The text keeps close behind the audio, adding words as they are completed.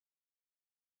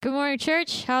Good morning,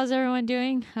 church. How's everyone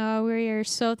doing? We are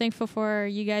so thankful for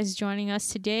you guys joining us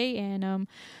today, and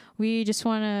we just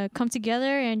want to come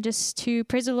together and just to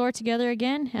praise the Lord together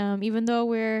again. Even though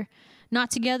we're not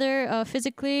together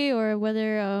physically, or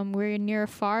whether we're near or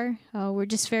far, we're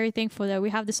just very thankful that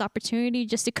we have this opportunity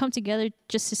just to come together,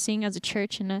 just to sing as a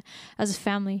church and as a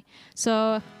family.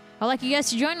 So I'd like you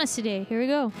guys to join us today. Here we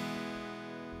go.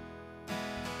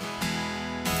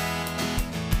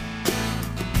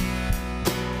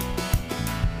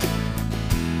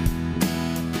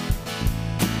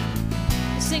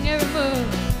 Sing every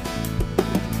move,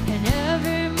 and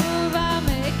every move I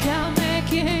make, I'll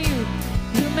make you.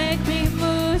 You make me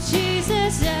move,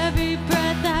 Jesus. Every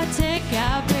breath I take,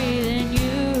 I breathe in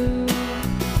you.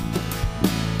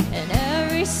 And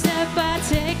every step I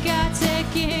take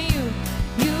in you.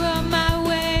 You are my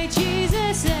way,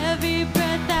 Jesus. Every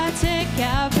breath I take,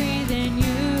 I breathe in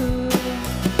you.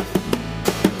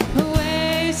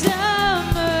 Waves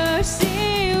of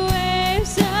mercy,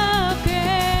 waves of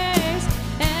grace.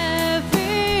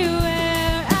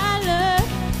 Everywhere I look,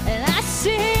 and I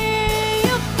see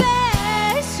your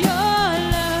face. Your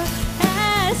love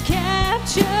has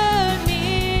captured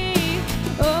me.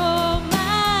 Oh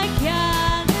my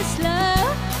God, this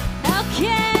love, how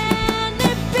can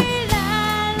it be?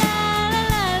 La la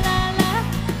la la la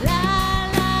la la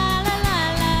la la la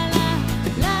la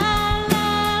la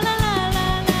la la la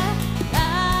la.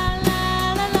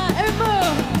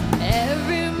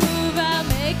 Every move I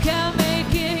make, I'll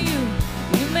make it you.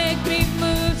 You make me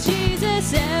move,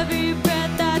 Jesus. Every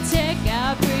breath I take,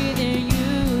 I breathe in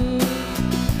you.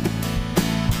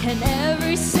 And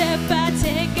every step I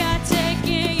take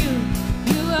in you.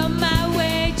 You are my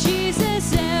way,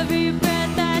 Jesus. Every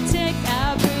breath I take,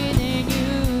 I breathe in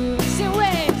you. Sing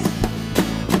waves.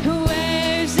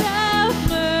 Waves of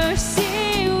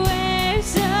mercy,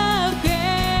 waves of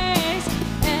grace.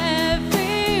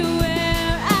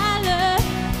 Everywhere I look,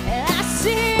 and I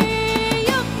see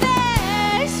your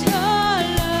face. Your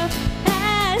love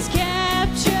has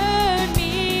captured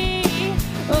me.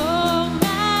 Oh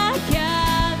my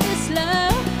God, this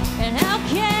love, and how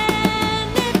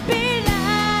can it be?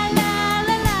 La la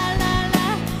la la la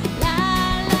la la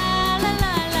la la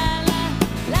la la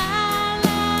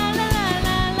la la la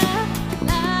la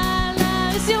la.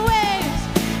 Listen, waves,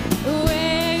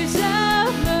 waves of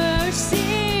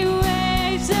mercy,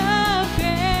 waves of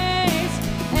grace.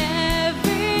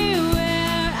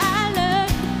 Everywhere I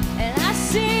look, and I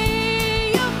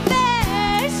see your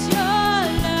face. Your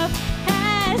love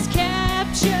has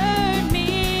captured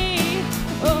me.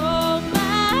 Oh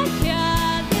my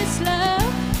God, this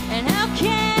love, and how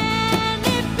can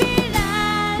it be?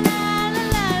 La la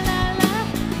la la la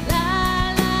la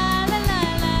la la la la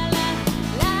la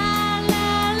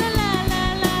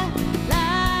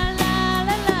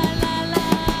la la la la.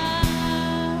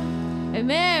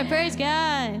 Amen. Praise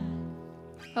God.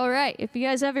 All right. If you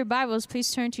guys have your Bibles,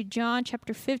 please turn to John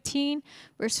chapter 15,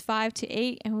 verse 5 to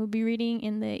 8, and we'll be reading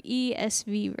in the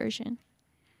ESV version.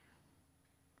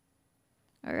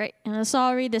 All right. And let's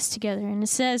all read this together. And it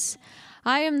says,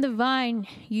 I am the vine,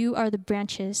 you are the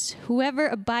branches. Whoever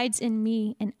abides in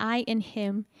me and I in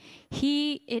him,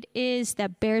 he it is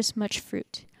that bears much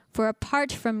fruit. For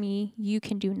apart from me, you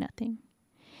can do nothing.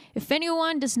 If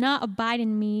anyone does not abide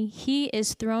in me, he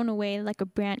is thrown away like a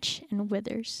branch and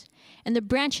withers. And the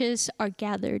branches are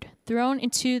gathered, thrown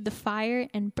into the fire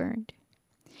and burned.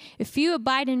 If you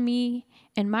abide in me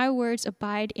and my words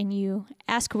abide in you,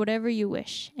 ask whatever you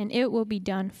wish, and it will be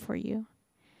done for you.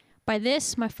 By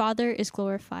this my Father is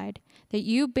glorified, that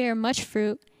you bear much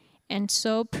fruit and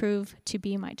so prove to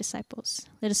be my disciples.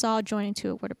 Let us all join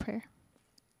into a word of prayer.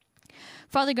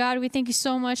 Father God, we thank you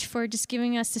so much for just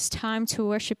giving us this time to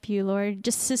worship you, Lord.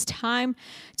 Just this time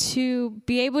to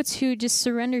be able to just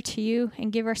surrender to you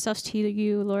and give ourselves to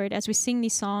you, Lord, as we sing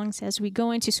these songs, as we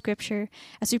go into scripture,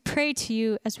 as we pray to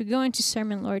you, as we go into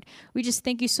sermon, Lord. We just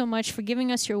thank you so much for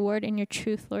giving us your word and your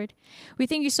truth, Lord. We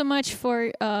thank you so much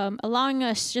for allowing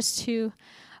us just to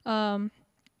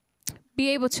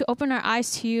be able to open our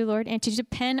eyes to you, Lord, and to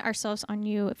depend ourselves on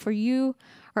you, for you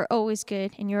are always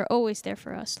good, and you're always there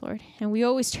for us, Lord. And we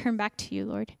always turn back to you,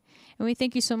 Lord. And we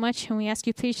thank you so much, and we ask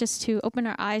you please just to open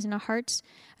our eyes and our hearts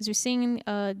as we sing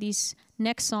these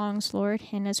next songs, Lord.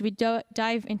 And as we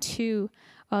dive into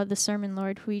the sermon,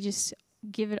 Lord, we just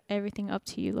give it everything up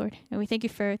to you, Lord. And we thank you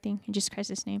for everything. In Jesus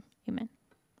Christ's name, amen.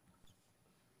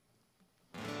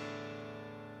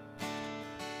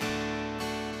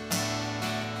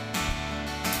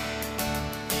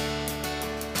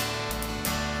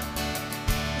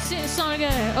 Sing the song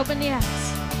together. Open the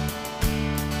eyes.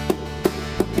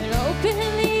 And open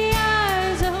the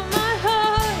eyes of my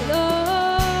heart,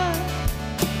 Lord.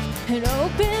 and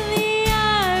open the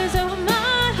eyes of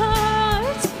my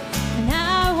heart, and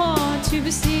I want to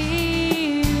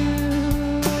see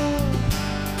you.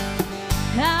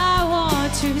 I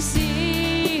want to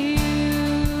see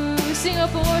you. Sing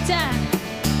up one more time.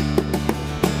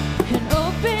 And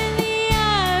open the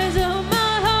eyes of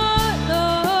my heart,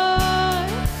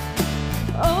 Lord.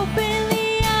 Open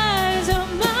the eyes of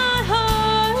my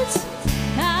heart.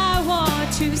 I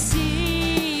want to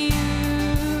see you.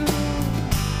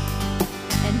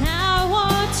 And I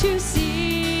want to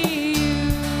see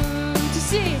you. To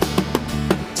see.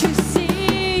 To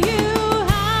see you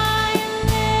high and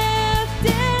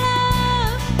lifted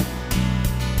up,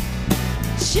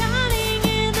 shining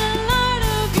in the light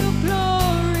of your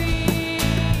glory.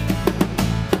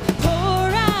 Pour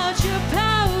out your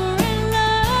power and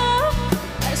love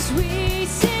as we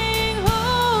sing,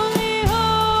 holy,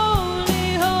 holy,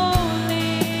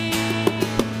 holy.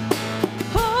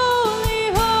 Holy,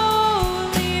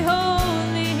 holy,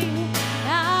 holy.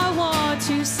 I want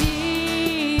to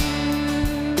see you.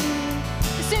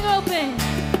 Sing open.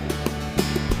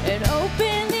 And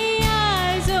open the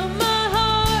eyes of my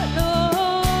heart,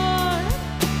 Lord.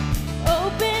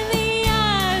 Open the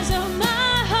eyes of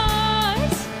my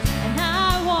heart, and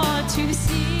I want to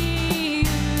see you.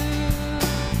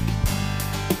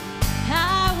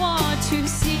 I want to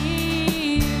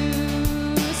see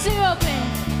you. Sing open.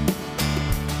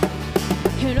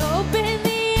 And open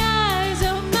the eyes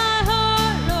of my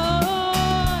heart,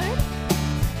 Lord.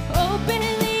 Open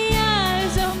the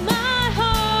eyes of my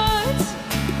heart.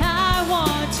 I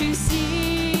want to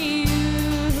see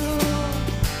you.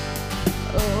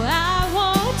 Oh, I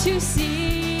want to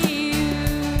see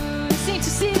you. Sing to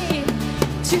see.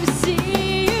 To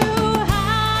see you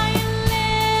high and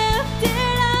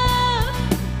lifted up,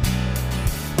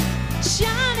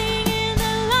 shining in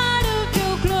the light of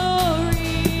your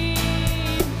glory.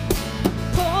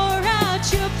 Pour out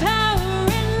your power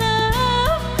and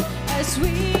love as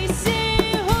we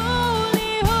sing,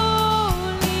 holy,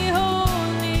 holy,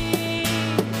 holy.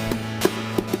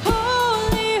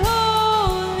 Holy,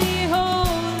 holy,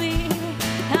 holy.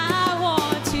 I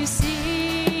want to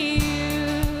see you.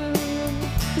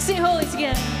 Let's sing holy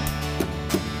together.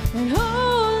 And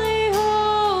holy,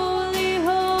 holy,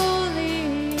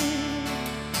 holy.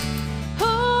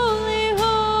 Holy,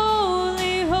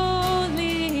 holy,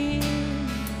 holy.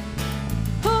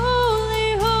 Holy,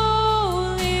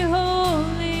 holy,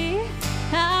 holy.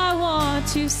 I want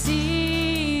to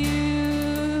see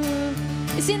you.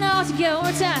 Let's sing that all together one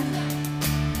more time.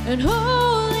 And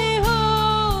holy,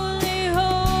 holy,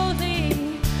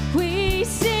 holy. We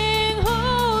sing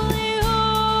holy,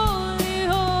 holy,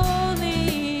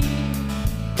 holy.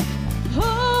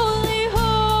 Holy,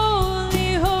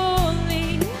 holy, holy.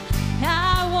 I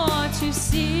want to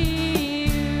see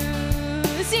you.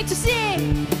 Sing to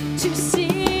see. To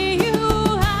see you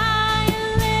high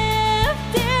and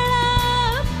lifted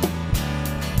up,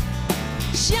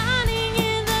 shining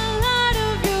in the light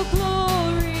of your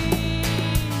glory.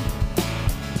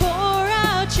 Pour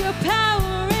out your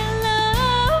power and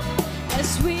love as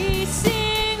we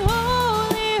sing,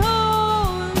 holy,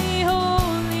 holy,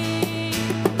 holy.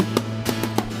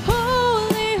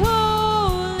 Holy,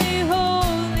 holy,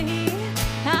 holy.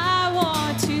 I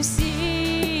want to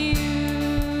see you.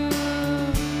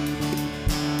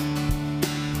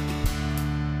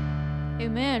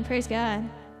 Amen. Praise God.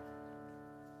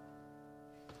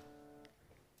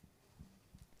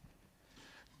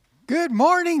 Good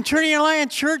morning, Trinity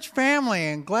Alliance Church family,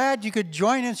 and glad you could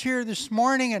join us here this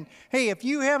morning. And hey, if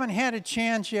you haven't had a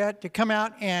chance yet to come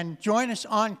out and join us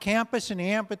on campus in the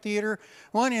amphitheater,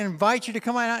 I want to invite you to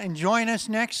come out and join us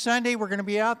next Sunday. We're going to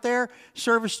be out there.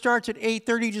 Service starts at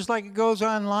 8:30, just like it goes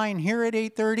online here at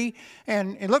 8:30.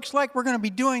 And it looks like we're going to be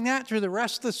doing that through the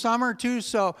rest of the summer too.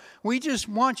 So we just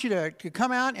want you to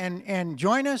come out and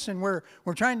join us. And we're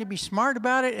trying to be smart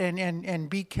about it and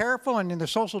be careful and in the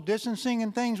social distancing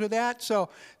and things with that. So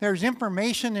there's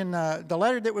information in the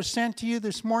letter that was sent to you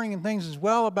this morning and things as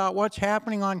well about what's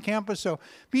happening on campus. So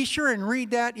be sure and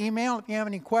read that email. If you have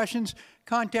any questions,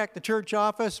 contact the church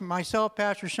office. Myself,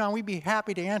 Pastor Sean, we'd be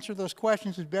happy to answer those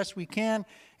questions as best we can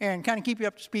and kind of keep you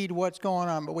up to speed of what's going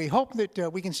on. But we hope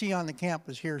that we can see you on the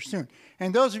campus here soon.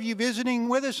 And those of you visiting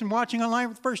with us and watching online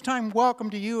for the first time, welcome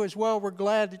to you as well. We're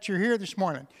glad that you're here this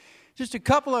morning. Just a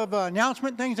couple of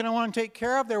announcement things that I want to take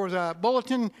care of. There was a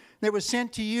bulletin that was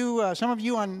sent to you, some of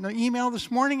you on the email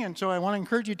this morning, and so I want to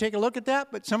encourage you to take a look at that.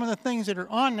 But some of the things that are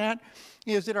on that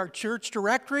is that our church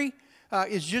directory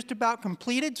is just about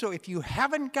completed. So if you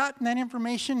haven't gotten that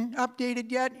information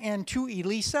updated yet and to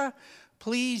Elisa,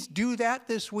 please do that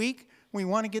this week. we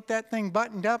want to get that thing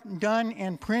buttoned up and done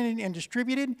and printed and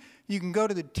distributed, you can go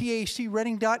to the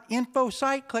tacreading.info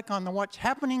site, click on the What's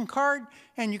Happening card,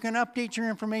 and you can update your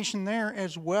information there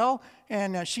as well,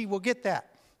 and she will get that.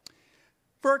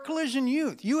 For our Collision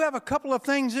Youth, you have a couple of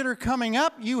things that are coming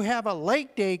up. You have a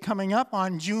lake day coming up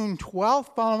on June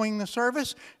 12th following the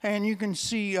service, and you can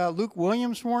see Luke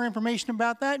Williams for more information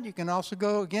about that. You can also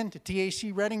go again to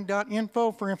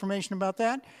tacreading.info for information about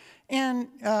that. And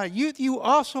youth, you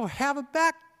also have a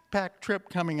backpack trip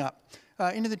coming up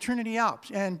into the Trinity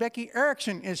Alps, and Becky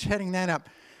Erickson is heading that up.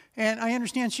 And I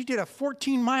understand she did a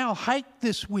 14-mile hike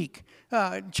this week,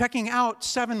 checking out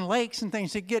 7 lakes and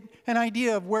things to get an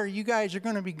idea of where you guys are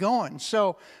going to be going.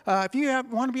 So if you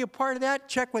want to be a part of that,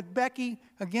 check with Becky.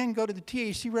 Again, go to the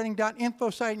tacreading.info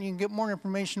site and you can get more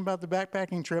information about the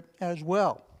backpacking trip as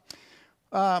well.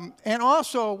 And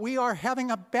also, we are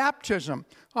having a baptism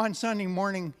on Sunday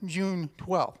morning, June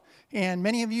 12th. And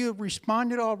many of you have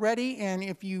responded already. And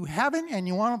if you haven't and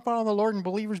you want to follow the Lord in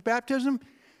Believer's Baptism,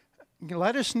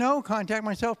 let us know. Contact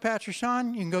myself, Pastor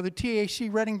Sean. You can go to the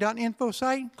tacreading.info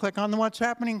site, click on the What's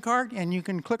Happening card, and you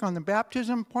can click on the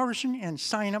baptism portion and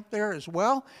sign up there as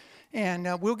well. And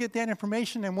we'll get that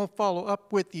information and we'll follow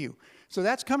up with you. So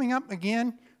that's coming up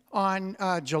again on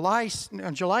July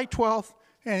 12th,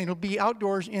 and it'll be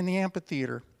outdoors in the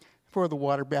amphitheater for the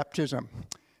water baptism.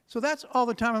 So that's all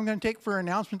the time I'm going to take for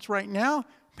announcements right now.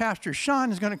 Pastor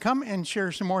Sean is going to come and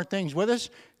share some more things with us.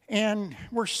 And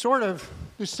we're sort of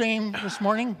the same this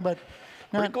morning, but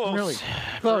not really.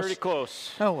 Close. Pretty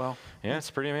close. Oh, well. Yeah, it's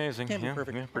pretty amazing. Can't be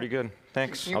perfect. Yeah, pretty good.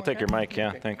 Thanks. You I'll take your mic. Yeah,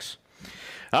 okay. thanks.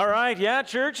 All right, yeah,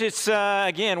 church, it's,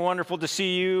 again, wonderful to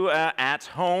see you at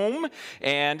home,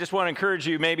 and just want to encourage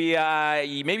you, maybe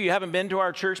you haven't been to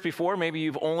our church before, maybe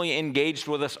you've only engaged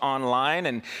with us online,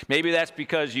 and maybe that's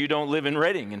because you don't live in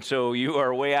Redding, and so you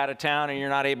are way out of town and you're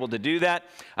not able to do that.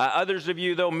 Others of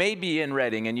you, though, may be in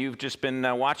Redding, and you've just been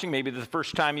watching, maybe the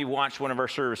first time you watched one of our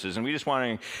services, and we just want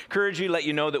to encourage you, let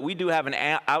you know that we do have an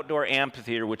outdoor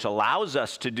amphitheater, which allows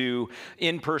us to do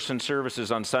in-person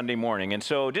services on Sunday morning, and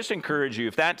so just encourage you,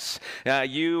 if that's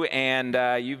you and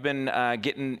you've been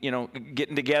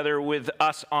getting together with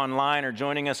us online or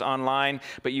joining us online,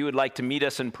 but you would like to meet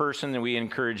us in person, then we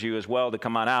encourage you as well to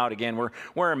come on out. Again, we're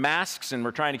wearing masks and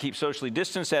we're trying to keep socially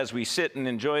distanced as we sit and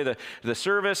enjoy the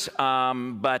service.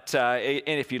 But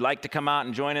if you'd like to come out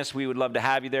and join us, we would love to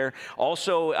have you there.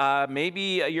 Also,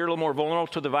 maybe you're a little more vulnerable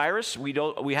to the virus.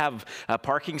 We have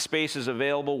parking spaces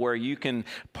available where you can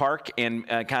park and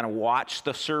kind of watch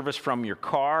the service from your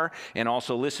car and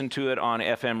also listen to it on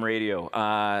FM radio.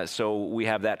 So we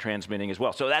have that transmitting as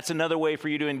well. So that's another way for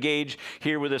you to engage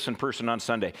here with us in person on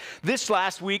Sunday. This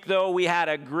last week, though, we had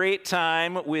a great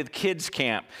time with Kids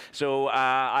Camp. So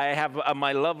I have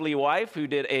my lovely wife who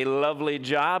did a lovely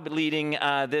job leading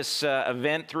this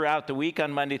event throughout the week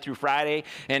on Monday through Friday.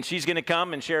 And she's going to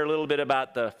come and share a little bit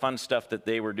about the fun stuff that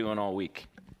they were doing all week.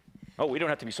 Oh, we don't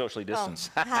have to be socially distanced.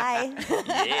 Oh, hi.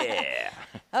 Yeah.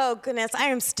 Oh, goodness. I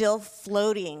am still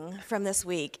floating from this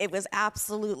week. It was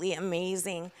absolutely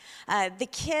amazing. The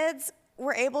kids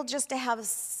were able just to have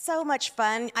so much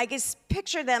fun. I just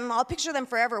picture them, I'll picture them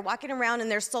forever, walking around in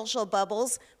their social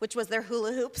bubbles, which was their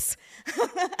hula hoops,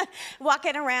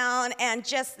 walking around and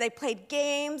they played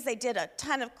games, they did a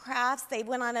ton of crafts, they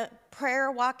went on a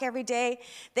prayer walk every day.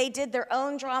 They did their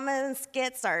own drama and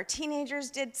skits. Our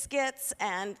teenagers did skits,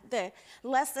 and the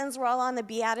lessons were all on the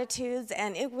Beatitudes,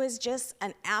 and it was just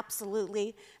an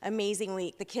absolutely amazing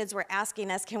week. The kids were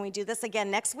asking us, can we do this again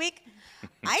next week?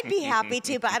 I'd be happy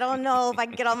to, but I don't know if I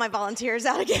can get all my volunteers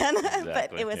out again. Exactly,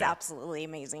 but it was absolutely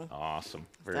amazing. Awesome.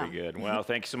 Very good. Well,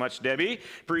 thank you so much, Debbie.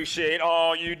 Appreciate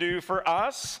all you do for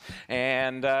us.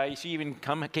 And she even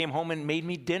came home and made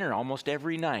me dinner almost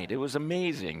every night. It was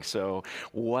amazing. So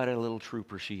what a little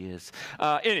trooper she is.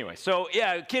 Anyway, so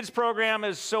yeah, kids program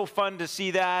is so fun to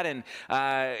see that. And,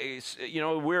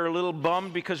 we're a little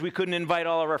bummed because we couldn't invite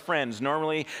all of our friends.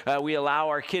 Normally, we allow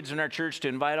our kids in our church to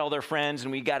invite all their friends,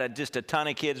 and we got just a ton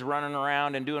of kids running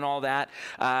around and doing all that.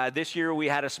 This year, we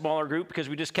had a smaller group because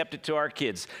we just kept it to our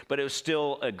kids. But it was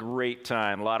still a great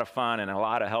time, a lot of fun, and a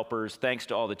lot of helpers. Thanks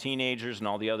to all the teenagers and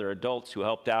all the other adults who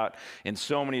helped out in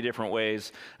so many different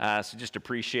ways. So just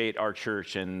appreciate our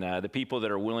church and the people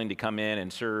that are willing to come in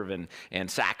and serve and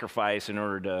sacrifice in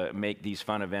order to make these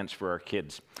fun events for our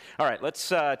kids. All right,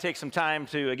 let's take some time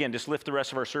to, again, just lift the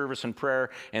rest of our service in prayer,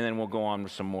 and then we'll go on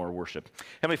with some more worship.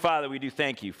 Heavenly Father, we do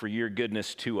thank you for your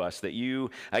goodness to us, that you,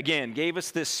 again, gave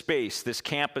us this space, this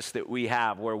campus that we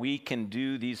have where we can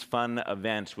do these fun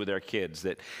events with our kids,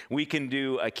 that we can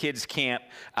do a kids camp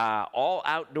all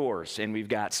outdoors, and we've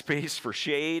got space for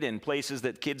shade and places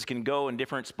that kids can go in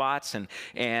different spots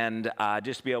and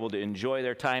just be able to enjoy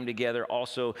their time together.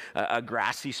 Also, a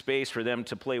grassy space for them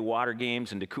to play water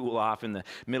games and to cool off in the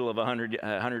middle of a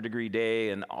 100-degree day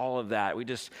and all of that.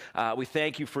 We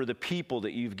thank you for the people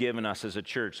that you've given us as a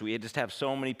church. We just have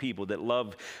so many people that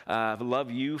love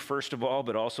you, first of all,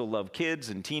 but also love kids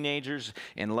and teenagers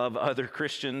and love other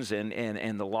Christians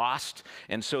and the lost.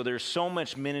 And so there's so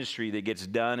much ministry that gets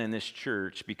done in this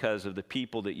church because of the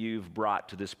people that you've brought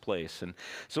to this place. And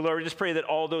so, Lord, we just pray that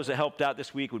all those that helped out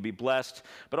this week would be blessed.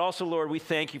 But also, Lord, we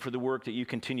thank you for the work that you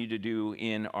continue to do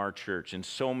in our church in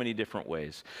so many different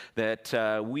ways, that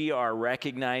we are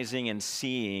recognizing and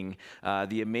seeing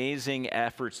the amazing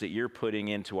efforts that you're putting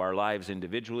into our lives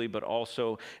individually, but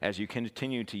also as you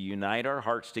continue to unite our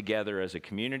hearts together as a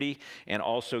community and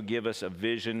also give us a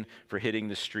vision for hitting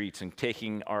the streets and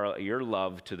taking your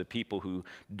love to the people who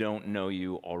don't know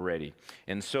you already.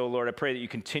 And so, Lord, I pray that you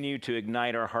continue to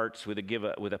ignite our hearts with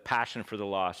a passion for the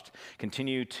lost.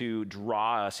 Continue to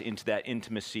draw us into that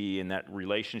intimacy and that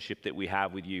relationship that we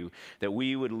have with you, that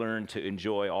we would learn to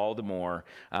enjoy all the more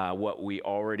what we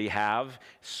already have,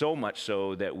 so much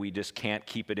so that we just can't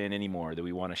keep it in anymore, that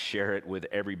we want to share it with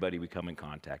everybody we come in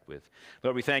contact with.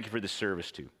 Lord, we thank you for this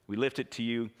service too. We lift it to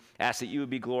you, ask that you would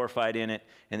be glorified in it,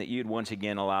 and that you'd once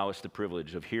again allow us the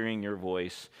privilege of hearing your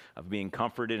voice, of being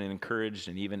comforted and encouraged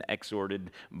and even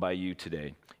exhorted by you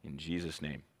today. In Jesus'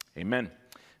 name, amen.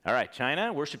 All right,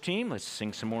 China, worship team, let's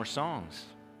sing some more songs.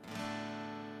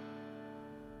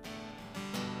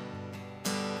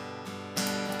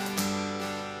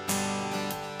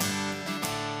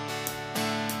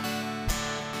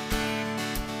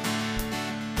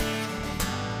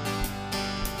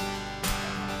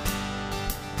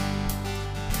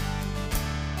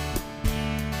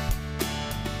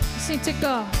 Take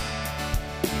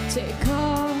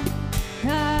all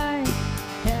I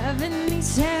have in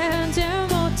these hands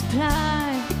and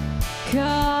multiply,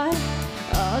 God,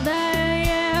 all that I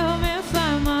am, and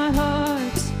find my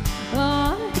heart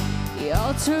on the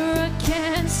altar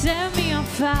again. Set me on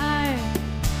fire,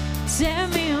 set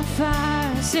me on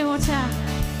fire. Say one time.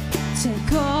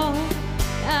 Take all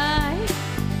I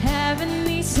have in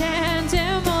these hands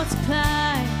and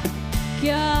multiply,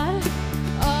 God,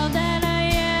 all that I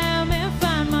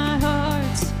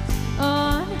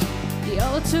on the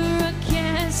altar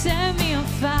again. Set me on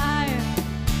fire,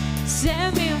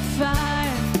 set me on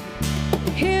fire.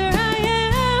 Here I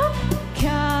am,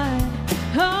 God,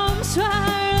 arms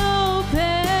wide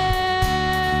open,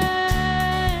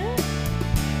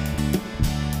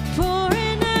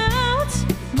 pouring out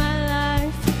my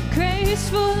life,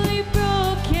 gracefully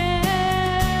broken.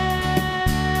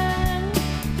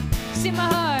 See my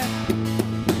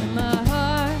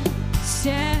heart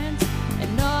stands,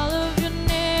 and all of your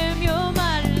name, your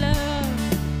mighty love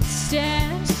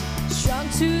stands strong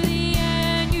to the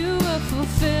end. You will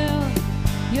fulfill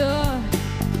your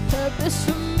purpose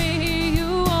for me.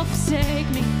 You won't forsake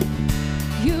me,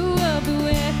 you will be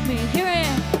with me. Here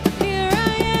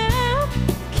I am,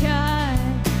 God,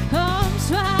 arms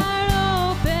wide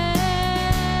open,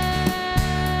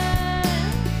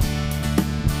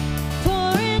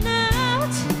 pouring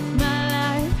out my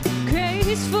life,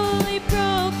 gracefully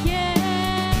broken.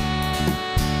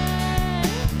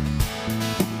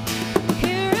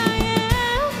 Here I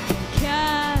am,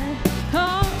 God,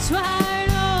 arms wide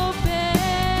open,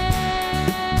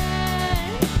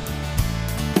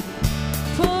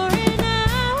 pouring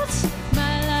out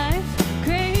my life,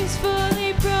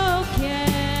 gracefully broken.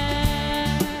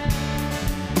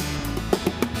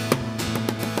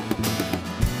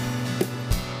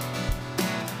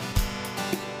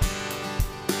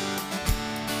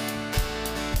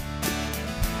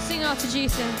 Sing out to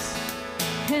Jesus.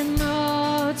 And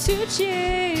all to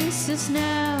Jesus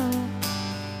now.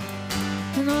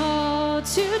 And all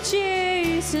to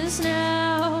Jesus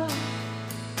now.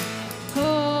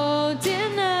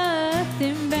 Holding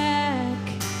nothing back.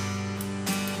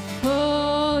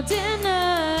 Holding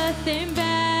nothing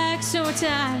back. So one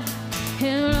time.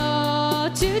 And all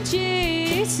to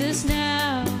Jesus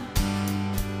now.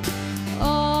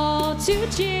 All to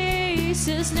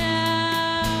Jesus now.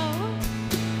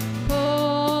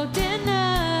 Holding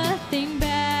nothing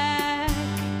back.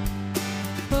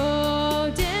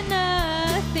 Holding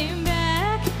nothing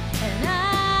back.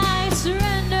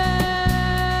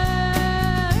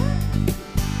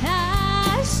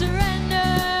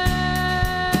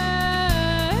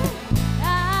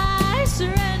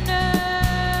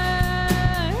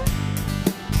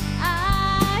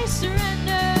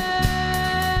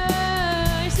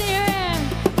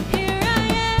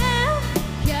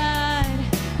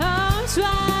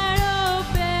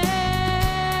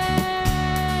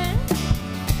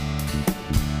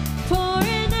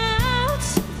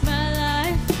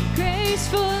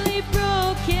 gracefully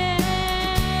broken.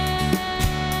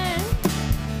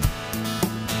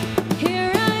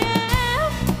 Here I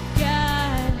am,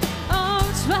 God,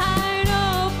 arms wide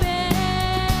open,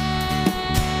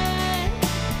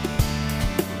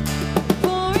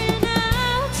 pouring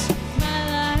out my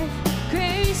life,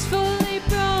 gracefully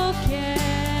broken.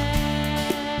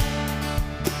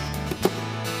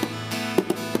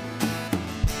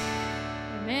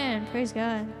 Amen. Praise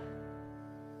God.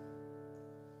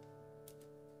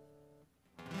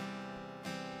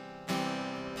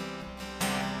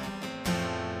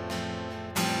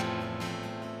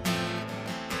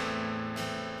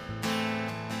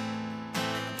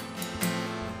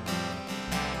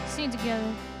 Sing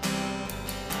together.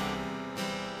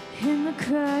 In the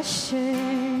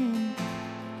crushing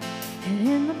and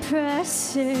in the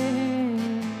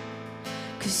pressing,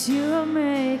 'cause you are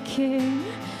making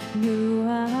new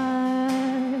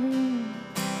wine.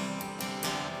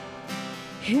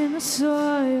 In the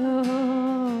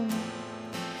soil,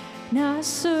 now I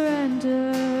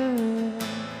surrender,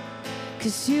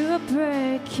 'cause you are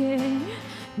breaking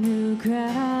new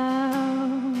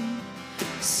ground.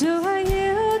 So I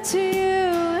yield to you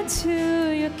and to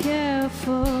your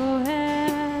careful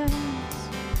hands.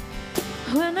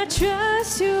 When I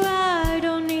trust you, I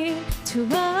don't need to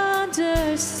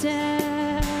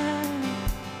understand.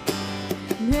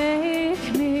 Make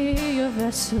me your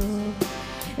vessel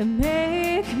and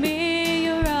make me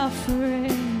your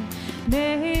offering.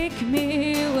 Make me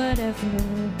whatever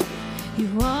you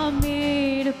want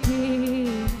me to be.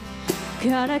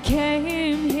 God, I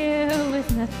came here with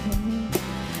nothing,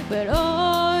 but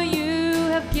all you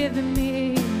have given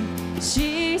me.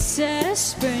 Jesus,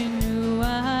 spring new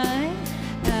wine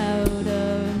out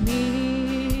of me.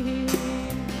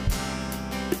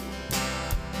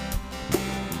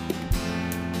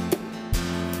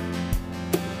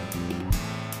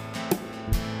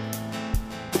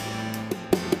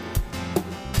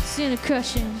 See the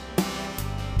crushing,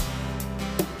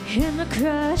 in the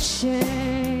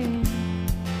crushing,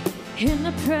 in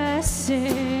the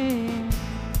pressing,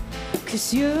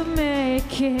 'cause you're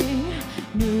making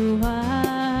new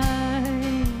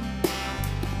wine.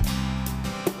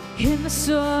 In the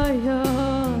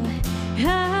soil,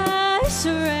 I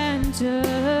surrender,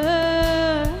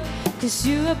 'cause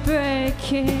you are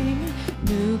breaking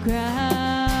new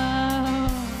ground.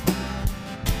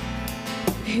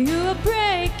 You are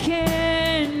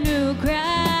breaking new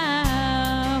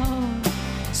ground.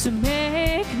 So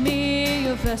make me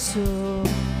your vessel,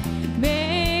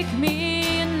 make me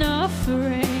an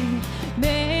offering,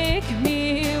 make me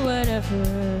whatever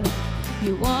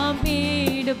you want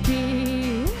me to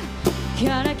be.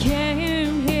 God, I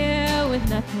came here with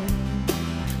nothing,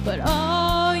 but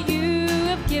all you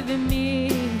have given me.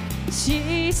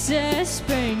 Jesus,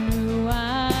 bring new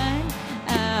wine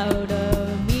out of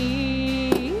me.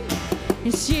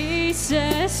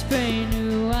 Jesus, bring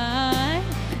new wine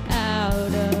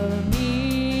out of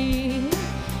me.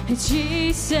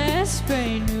 Jesus,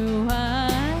 bring new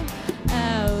wine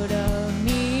out of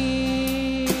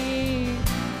me.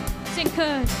 Sing,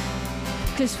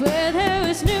 'cause where there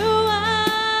is new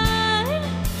wine,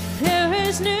 there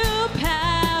is new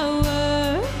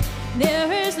power, there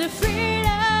is new freedom.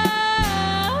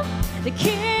 The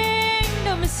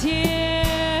kingdom is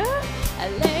here. I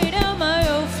lay down my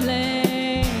old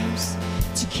flames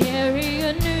to carry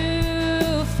a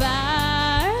new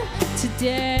fire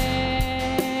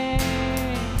today.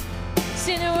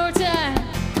 Sing it one more time.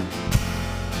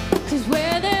 'Cause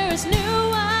where there is new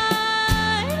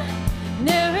wine,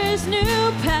 there is new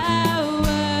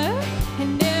power,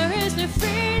 and there is new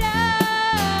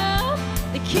freedom.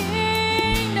 The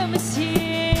kingdom is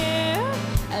here.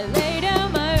 I lay down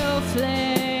my old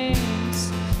flames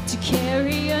to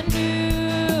carry a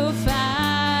new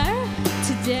fire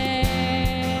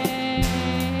today.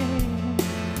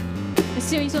 The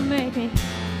series will make me.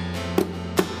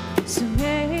 So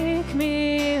make me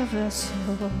a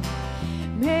vessel,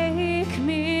 make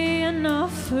me an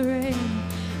offering,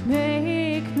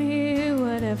 make me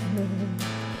whatever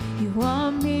you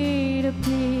want me to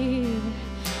be.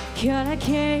 God, I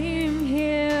came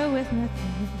here with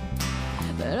nothing,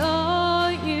 but all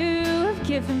you have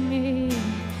given me.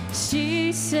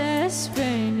 Jesus,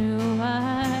 bring new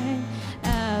wine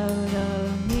out of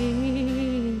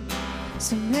me.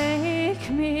 So make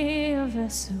me a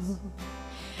vessel,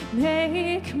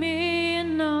 make me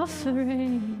an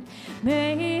offering,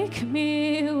 make me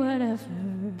whatever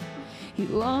you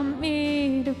want me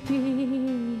to be.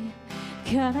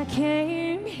 God, I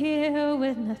came here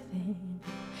with nothing,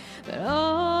 but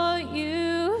all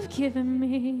you've given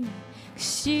me.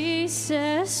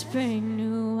 Jesus, bring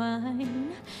new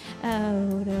wine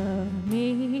out of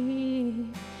me.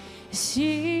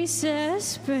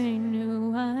 Jesus, bring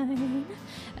new wine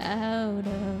out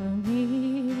of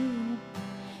me.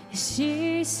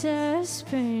 Jesus,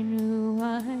 bring new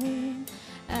wine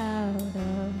out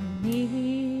of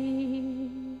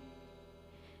me.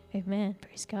 Amen.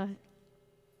 Praise God.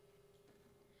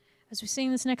 As we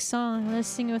sing this next song, let's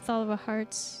sing it with all of our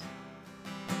hearts.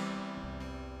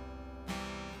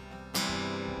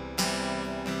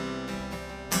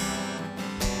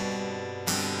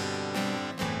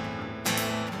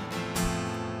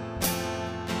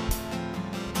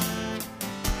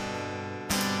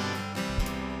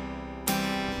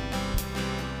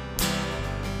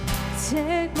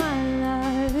 Take my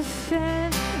life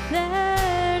and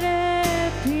let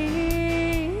it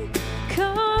be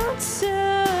consecrated,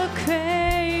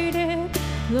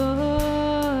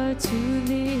 Lord, to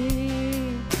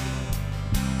Thee.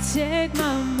 Take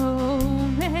my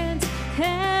moments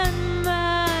and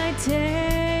my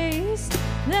days,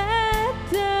 let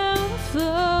them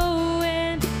flow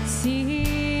in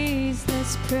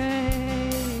ceaseless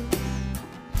praise.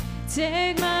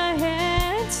 Take my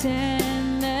hands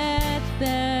and let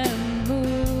them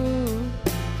move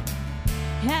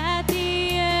at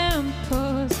the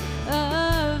impulse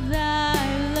of Thy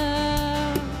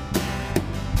love.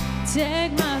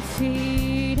 Take my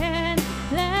feet and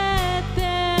let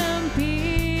them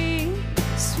be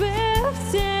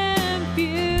swift and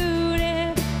beautiful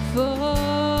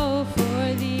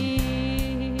for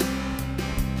Thee.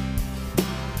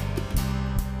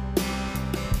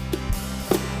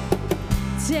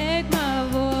 Take my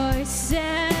voice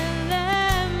and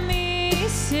let me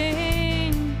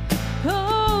sing,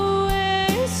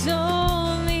 always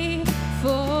only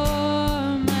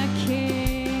for my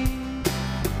King.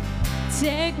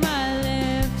 Take my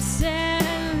lips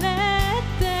and let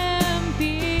them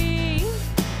be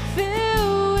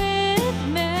filled with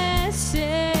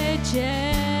messages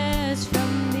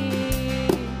from Thee.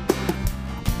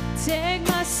 Take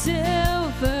my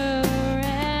silver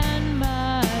and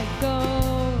my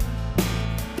gold,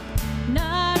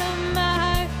 not a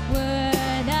mite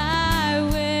would I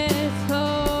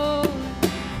withhold.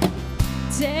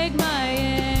 Take my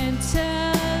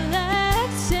intellect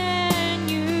and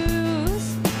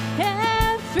use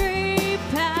every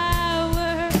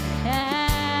power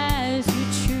as You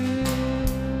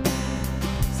choose.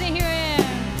 Say, here I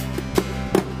am.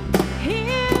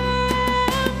 Here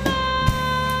am I.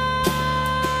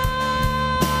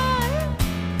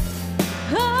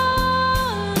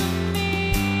 All of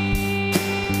me.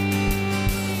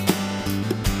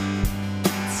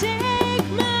 Take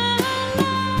my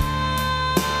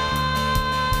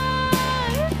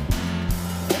life.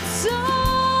 It's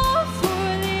all for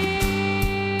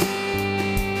Thee.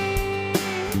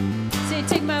 Say,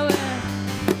 take my will.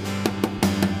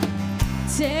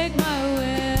 Take my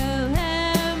will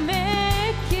and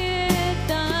make it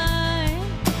Thine.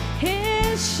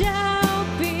 It shall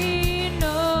be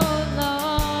no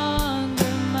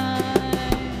longer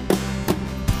mine.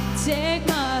 Take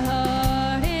my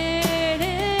heart, it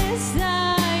is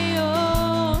Thy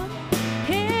own.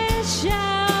 It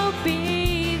shall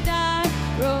be Thy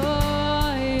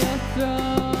royal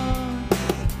throne.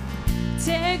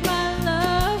 Take my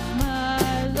love,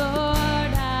 my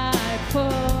Lord, I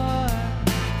pour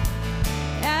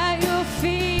at Your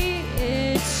feet,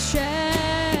 its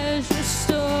treasure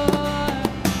store.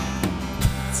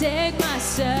 Take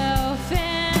myself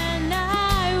and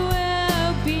I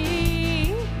will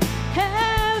be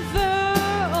ever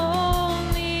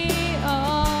only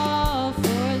all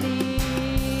for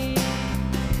Thee.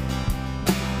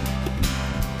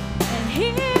 And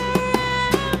here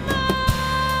am I.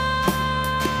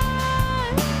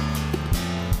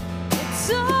 It's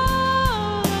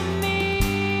all of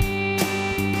me.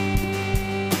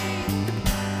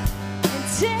 And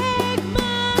take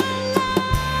my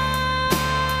life.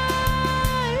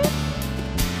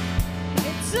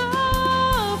 It's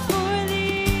all for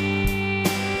Thee.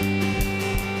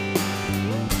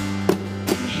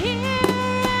 And here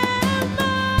am I.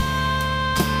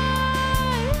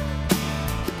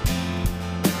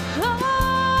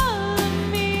 All of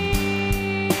me.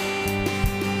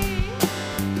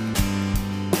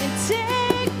 And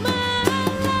take my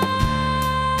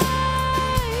life.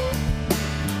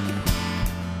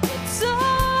 It's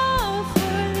all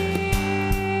for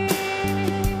Thee.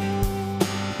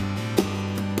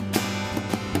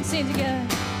 Sing it together.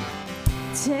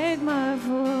 Take my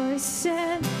voice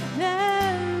and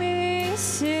let me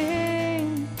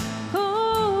sing,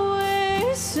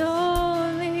 always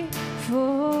only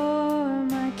for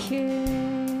my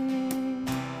King.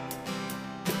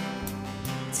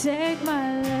 Take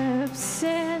my lips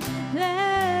and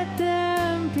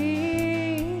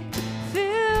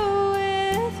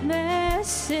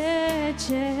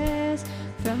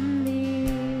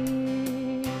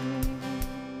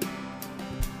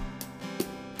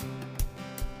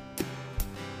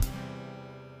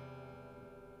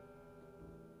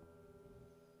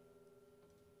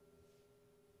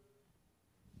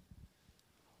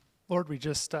Lord, we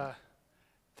just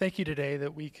thank you today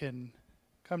that we can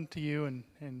come to you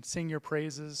and sing your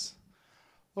praises.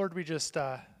 Lord, we just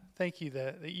thank you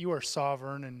that you are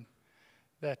sovereign and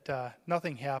that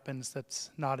nothing happens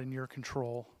that's not in your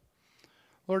control.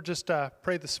 Lord, just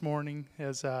pray this morning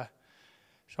as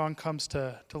Sean comes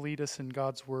to lead us in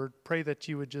God's word. Pray that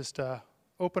you would just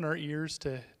open our ears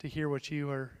to hear what you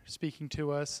are speaking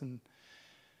to us, and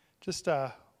just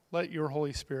let your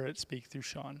Holy Spirit speak through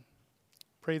Sean.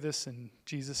 Pray this in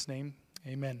Jesus' name.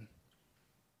 Amen.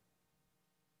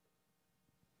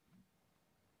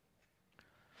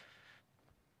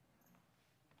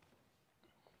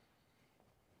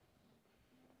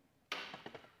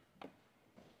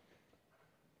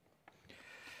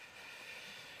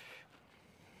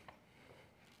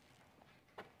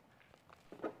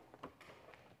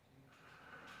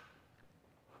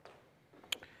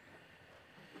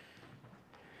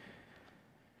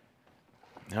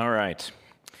 All right.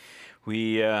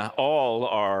 We all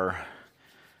are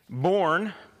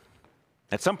born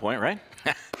at some point, right?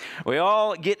 We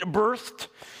all get birthed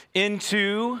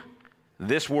into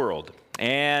this world.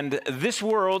 And this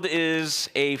world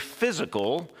is a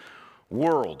physical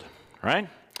world, right?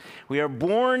 We are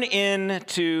born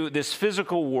into this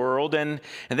physical world, and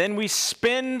then we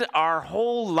spend our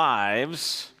whole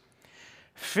lives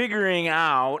figuring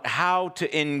out how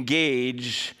to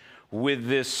engage with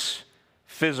this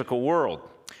physical world.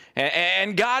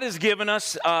 And God has given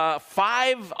us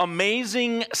 5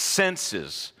 amazing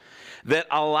senses that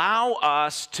allow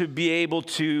us to be able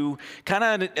to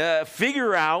kind of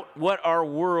figure out what our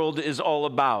world is all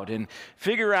about, and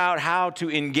figure out how to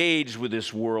engage with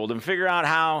this world, and figure out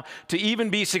how to even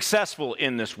be successful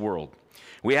in this world.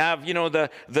 We have,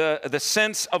 the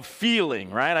sense of feeling,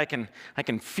 right? I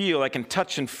can feel, I can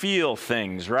touch and feel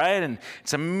things, right? And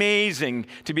it's amazing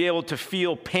to be able to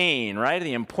feel pain, right?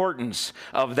 The importance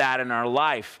of that in our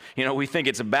life. We think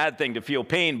it's a bad thing to feel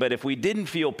pain, but if we didn't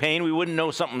feel pain, we wouldn't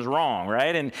know something's wrong,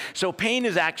 right? And so pain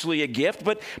is actually a gift,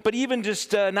 but even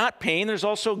just not pain, there's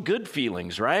also good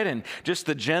feelings, right? And just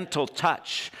the gentle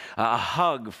touch, a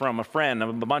hug from a friend.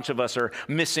 A bunch of us are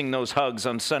missing those hugs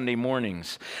on Sunday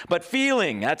mornings. But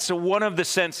feeling, that's one of the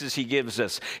senses he gives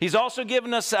us. He's also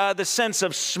given us the sense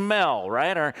of smell,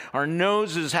 right? Our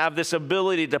noses have this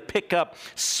ability to pick up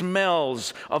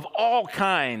smells of all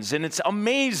kinds, and it's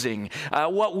amazing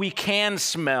what we can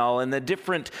smell, and the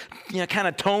different kind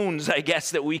of tones, I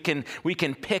guess, that we can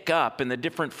pick up, and the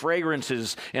different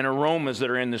fragrances and aromas that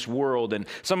are in this world. And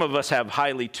some of us have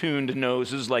highly tuned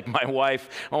noses, like my wife.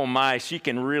 Oh my, she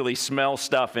can really smell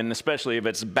stuff, and especially if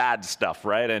it's bad stuff,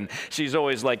 right? And she's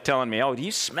always like telling me, "Oh, do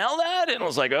you smell that?" And I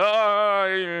was like,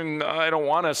 "Oh, I don't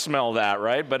want to smell that,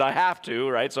 right? But I have to,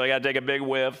 right? So I got to take a big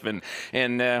whiff." And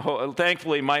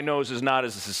thankfully, my nose is not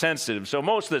as sensitive. So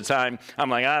most of the time,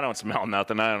 I'm like, "I don't smell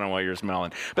nothing. I don't know what you're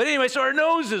smelling." But anyway, so our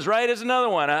noses, right, is another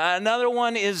one. Another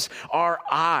one is our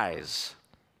eyes.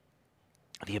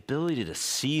 The ability to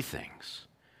see things.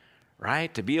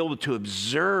 Right? To be able to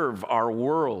observe our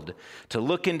world, to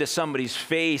look into somebody's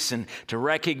face and to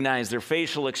recognize their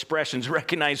facial expressions,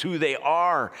 recognize who they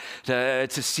are, to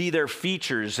see their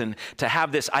features, and to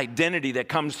have this identity that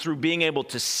comes through being able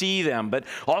to see them, but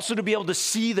also to be able to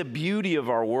see the beauty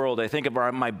of our world. I think of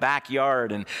my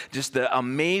backyard and just the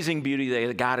amazing beauty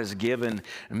that God has given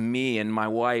me and my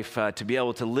wife to be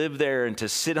able to live there and to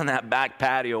sit on that back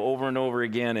patio over and over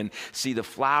again and see the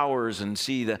flowers and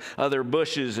see the other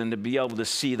bushes, and to be able to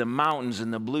see the mountains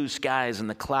and the blue skies and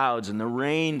the clouds and the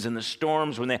rains and the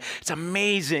storms it's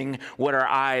amazing what our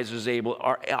eyes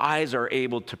are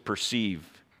able to perceive.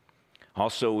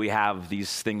 Also, we have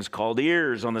these things called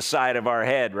ears on the side of our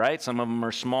head, right? Some of them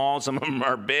are small, some of them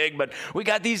are big, but we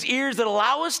got these ears that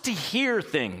allow us to hear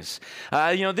things.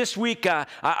 This week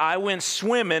I went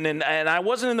swimming, and I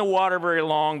wasn't in the water very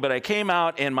long, but I came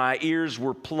out and my ears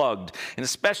were plugged, and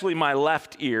especially my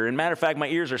left ear. And matter of fact, my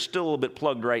ears are still a little bit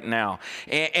plugged right now.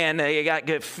 And they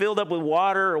got filled up with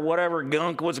water or whatever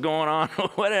gunk was going on,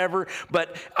 whatever.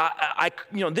 But I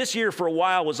this ear for a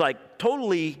while was like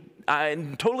totally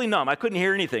numb. I couldn't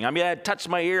hear anything. I mean, I touched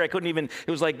my ear. I couldn't even,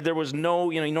 it was like there was no,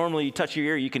 normally you touch your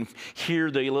ear, you can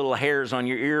hear the little hairs on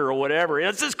your ear or whatever.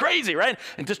 It's just crazy, right?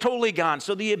 And just totally gone.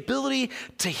 So the ability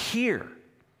to hear,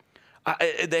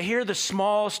 to hear the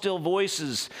small, still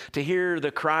voices, to hear the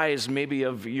cries maybe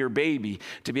of your baby,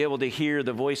 to be able to hear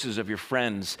the voices of your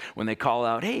friends when they call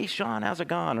out, "Hey, Sean, how's it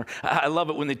going?" Or I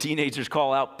love it when the teenagers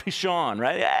call out, "Sean,"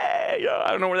 right? Hey, I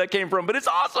don't know where that came from, but it's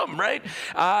awesome, right?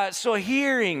 So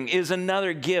hearing is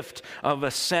another gift of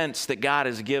a sense that God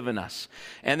has given us.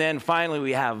 And then finally,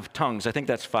 we have tongues. I think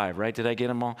that's 5, right? Did I get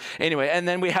them all? Anyway, and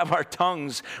then we have our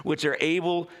tongues, which are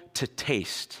able to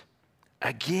taste.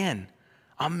 Again,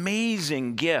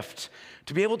 amazing gift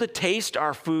to be able to taste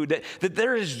our food, that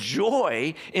there is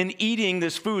joy in eating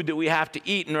this food that we have to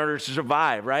eat in order to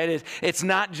survive, right? It's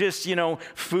not just,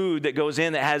 food that goes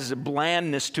in that has a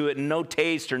blandness to it and no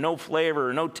taste or no flavor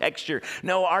or no texture.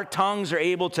 No, our tongues are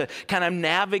able to kind of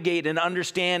navigate and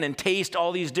understand and taste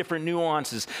all these different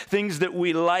nuances, things that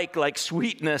we like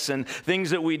sweetness, and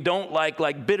things that we don't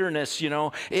like bitterness,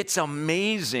 It's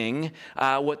amazing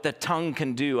what the tongue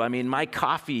can do. I mean, my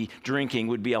coffee drinking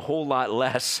would be a whole lot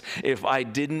less if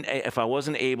I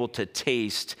wasn't able to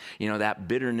taste, that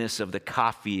bitterness of the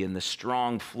coffee and the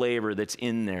strong flavor that's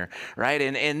in there, right?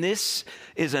 And this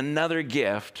is another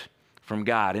gift from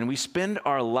God. And we spend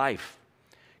our life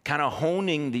kind of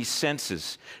honing these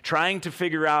senses, trying to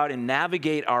figure out and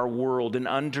navigate our world and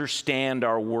understand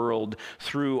our world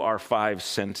through our 5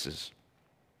 senses.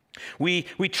 We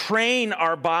train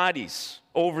our bodies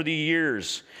over the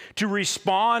years to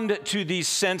respond to these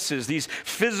senses, these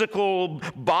physical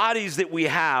bodies that we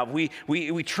have.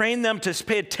 We train them to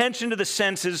pay attention to the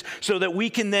senses so that we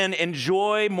can then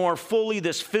enjoy more fully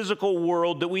this physical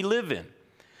world that we live in,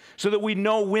 so that we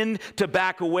know when to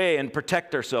back away and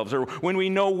protect ourselves, or when we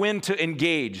know when to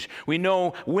engage. We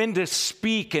know when to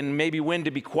speak and maybe when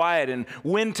to be quiet, and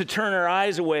when to turn our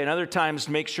eyes away, and other times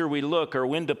to make sure we look, or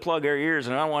when to plug our ears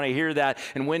and I don't want to hear that,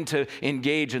 and when to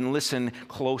engage and listen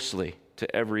closely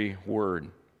to every word.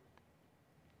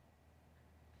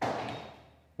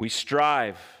 We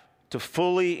strive to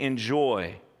fully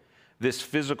enjoy this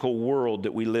physical world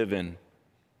that we live in.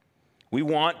 We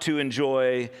want to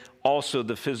enjoy also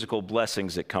the physical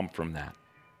blessings that come from that.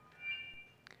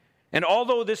 And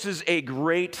although this is a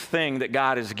great thing that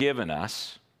God has given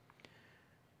us,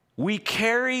 we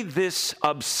carry this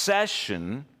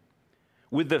obsession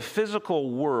with the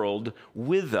physical world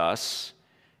with us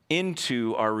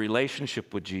into our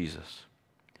relationship with Jesus.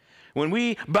 When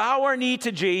we bow our knee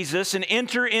to Jesus and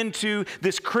enter into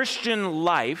this Christian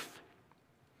life,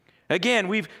 again,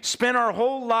 we've spent our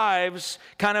whole lives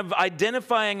kind of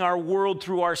identifying our world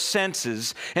through our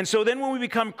senses. And so then when we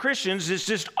become Christians, it's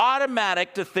just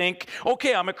automatic to think,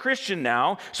 okay, I'm a Christian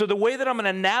now, so the way that I'm going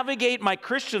to navigate my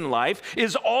Christian life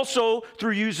is also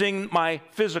through using my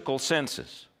physical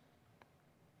senses.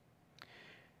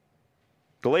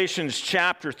 Galatians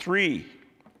chapter 3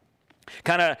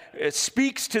 kind of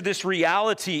speaks to this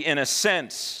reality in a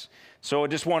sense. So I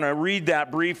just want to read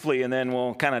that briefly, and then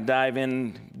we'll kind of dive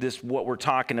in what we're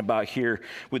talking about here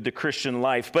with the Christian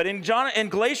life. But in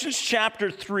Galatians chapter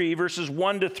 3, verses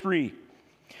 1 to 3,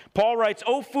 Paul writes,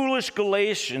 "O foolish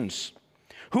Galatians,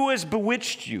 who has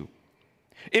bewitched you?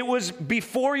 It was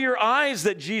before your eyes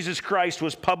that Jesus Christ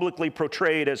was publicly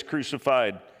portrayed as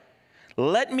crucified.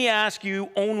 Let me ask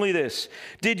you only this: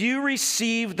 did you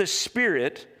receive the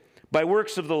Spirit by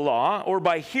works of the law, or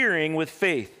by hearing with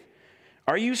faith?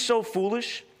 Are you so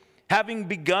foolish? Having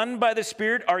begun by the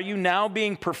Spirit, are you now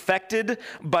being perfected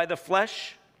by the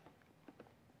flesh?"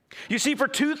 You see, for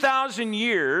 2,000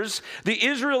 years, the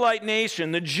Israelite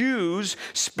nation, the Jews,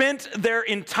 spent their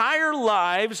entire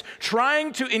lives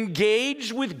trying to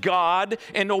engage with God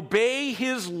and obey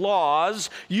His laws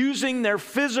using their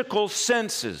physical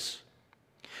senses.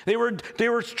 They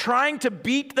were trying to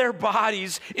beat their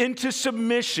bodies into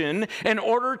submission in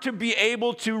order to be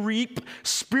able to reap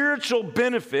spiritual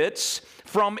benefits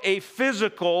from a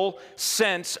physical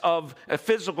sense of a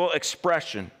physical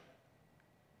expression.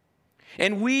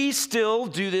 And we still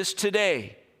do this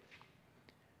today.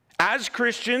 As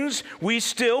Christians, we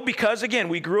still, because again,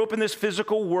 we grew up in this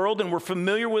physical world and we're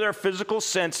familiar with our physical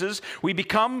senses, we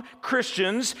become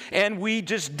Christians and we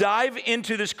just dive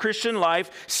into this Christian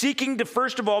life seeking to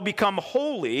first of all become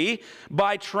holy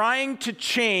by trying to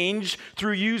change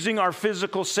through using our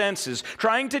physical senses,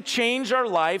 trying to change our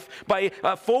life by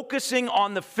focusing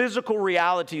on the physical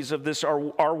realities of this,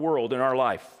 our world and our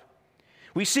life.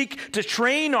 We seek to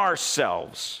train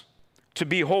ourselves to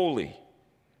be holy.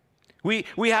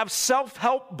 We have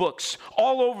self-help books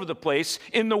all over the place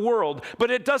in the world,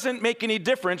 but it doesn't make any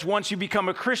difference once you become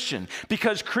a Christian,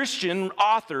 because Christian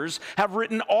authors have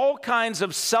written all kinds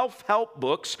of self-help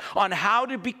books on how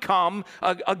to become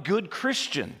a good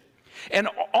Christian. And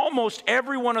almost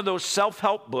every one of those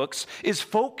self-help books is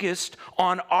focused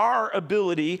on our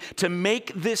ability to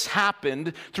make this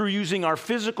happen through using our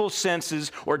physical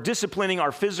senses or disciplining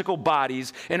our physical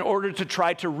bodies in order to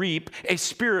try to reap a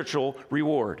spiritual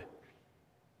reward.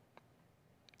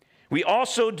 We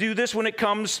also do this when it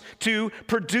comes to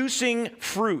producing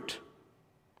fruit.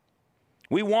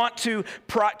 We want to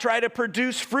try to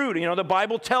produce fruit. You know, the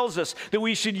Bible tells us that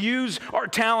we should use our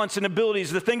talents and abilities,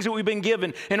 the things that we've been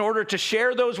given, in order to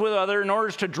share those with others, in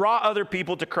order to draw other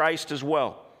people to Christ as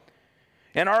well.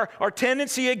 And our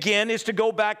tendency, again, is to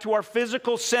go back to our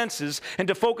physical senses and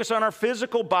to focus on our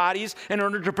physical bodies in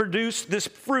order to produce this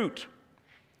fruit.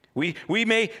 We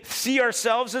may see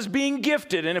ourselves as being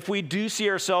gifted, and if we do see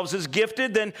ourselves as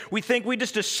gifted, then we think we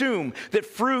just assume that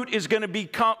fruit is going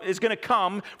to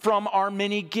come from our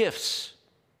many gifts.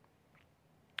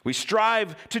 We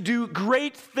strive to do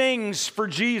great things for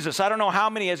Jesus. I don't know how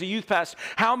many, as a youth pastor,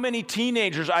 how many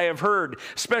teenagers I have heard,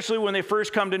 especially when they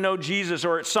first come to know Jesus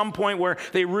or at some point where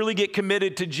they really get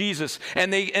committed to Jesus.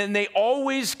 And they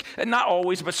always, not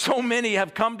always, but so many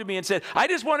have come to me and said, I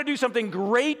just want to do something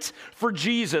great for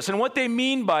Jesus. And what they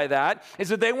mean by that is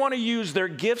that they want to use their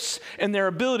gifts and their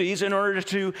abilities in order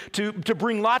to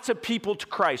bring lots of people to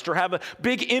Christ or have a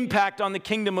big impact on the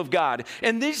kingdom of God.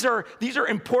 And these are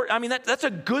important. I mean, that's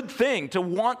a good thing to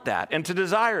want that and to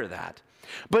desire that.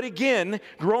 But again,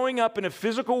 growing up in a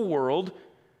physical world,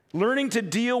 learning to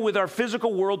deal with our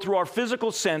physical world through our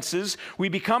physical senses, we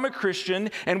become a Christian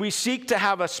and we seek to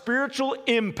have a spiritual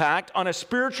impact on a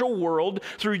spiritual world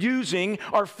through using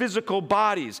our physical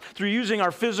bodies, through using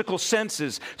our physical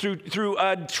senses, through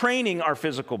training our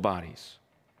physical bodies.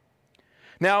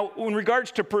 Now, in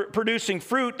regards to producing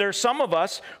fruit, there's some of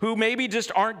us who maybe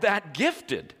just aren't that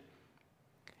gifted.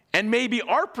 And maybe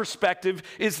our perspective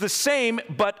is the same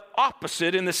but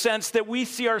opposite in the sense that we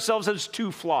see ourselves as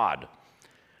too flawed.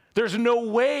 There's no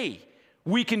way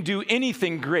we can do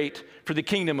anything great for the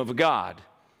kingdom of God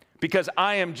because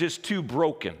I am just too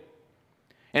broken.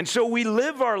 And so we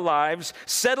live our lives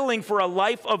settling for a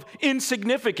life of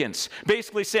insignificance,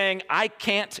 basically saying, I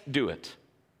can't do it.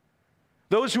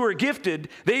 Those who are gifted,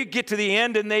 they get to the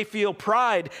end and they feel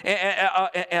pride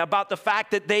about the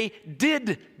fact that they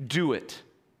did do it.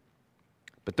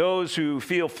 But those who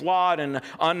feel flawed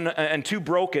and too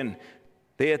broken,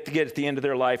 they have to get at the end of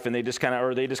their life and they just kind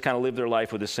of live their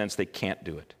life with a sense they can't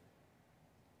do it.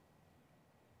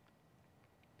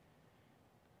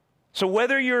 So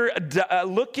whether you're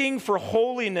looking for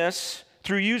holiness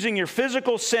through using your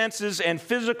physical senses and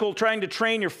trying to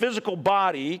train your physical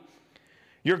body,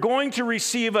 you're going to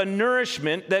receive a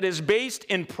nourishment that is based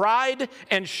in pride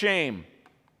and shame.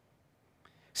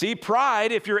 See,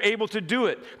 pride, if you're able to do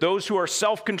it, those who are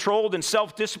self-controlled and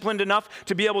self-disciplined enough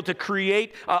to be able to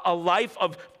create a life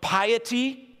of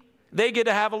piety, they get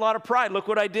to have a lot of pride. Look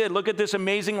what I did. Look at this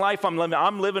amazing life I'm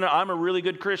living. I'm a really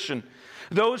good Christian.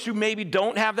 Those who maybe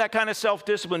don't have that kind of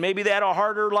self-discipline, maybe they had a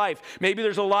harder life, maybe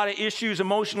there's a lot of issues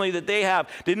emotionally that they have,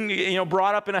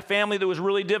 brought up in a family that was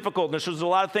really difficult, and there's a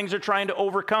lot of things they're trying to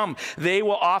overcome. They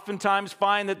will oftentimes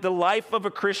find that the life of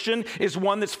a Christian is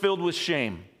one that's filled with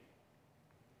shame.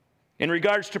 In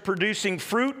regards to producing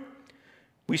fruit,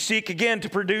 we seek again to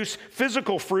produce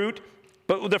physical fruit,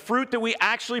 but the fruit that we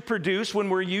actually produce when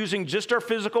we're using just our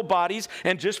physical bodies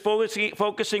and just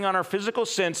focusing on our physical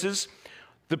senses,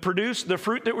 the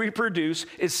fruit that we produce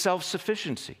is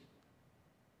self-sufficiency.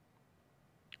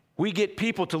 We get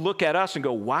people to look at us and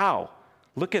go, wow,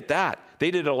 look at that. They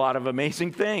did a lot of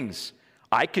amazing things.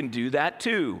 I can do that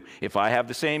too if I have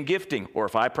the same gifting, or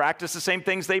if I practice the same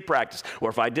things they practice, or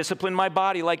if I discipline my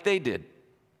body like they did.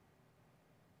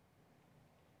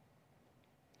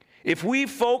 If we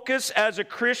focus as a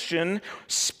Christian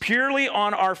purely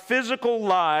on our physical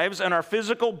lives and our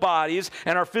physical bodies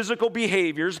and our physical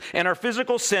behaviors and our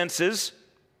physical senses,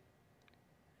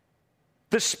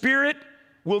 the Spirit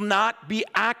will not be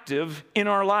active in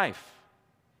our life.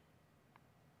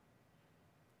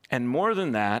 And more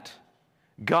than that,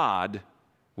 God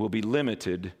will be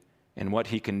limited in what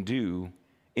He can do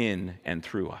in and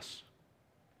through us.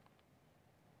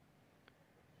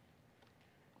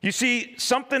 You see,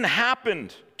 something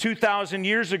happened 2,000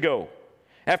 years ago.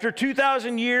 After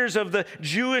 2,000 years of the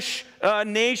Jewish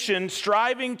nation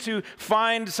striving to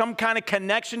find some kind of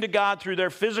connection to God through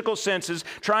their physical senses,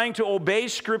 trying to obey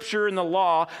Scripture and the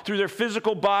law through their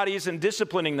physical bodies and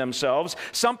disciplining themselves,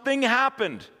 something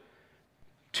happened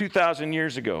 2,000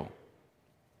 years ago.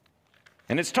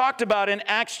 And it's talked about in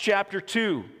Acts chapter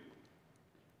 2.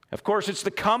 Of course, it's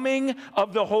the coming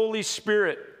of the Holy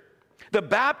Spirit. The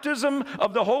baptism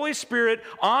of the Holy Spirit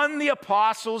on the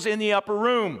apostles in the upper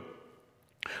room.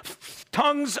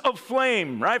 Tongues of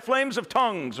flame, right? Flames of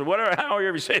tongues, or whatever,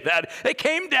 however you say that. They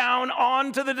came down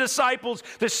onto the disciples.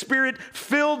 The Spirit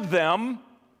filled them.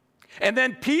 And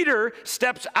then Peter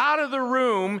steps out of the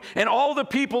room, and all the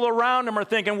people around him are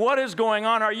thinking, what is going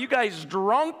on? Are you guys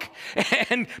drunk?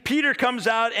 And Peter comes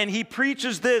out, and he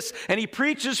preaches this, and he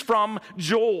preaches from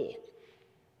Joel.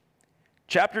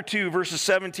 Chapter 2, verses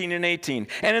 17 and 18.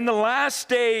 And in the last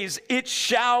days it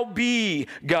shall be,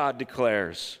 God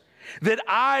declares, that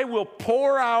I will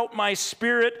pour out my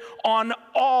Spirit on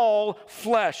all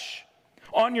flesh.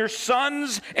 On your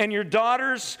sons and your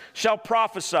daughters shall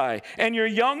prophesy, and your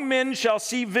young men shall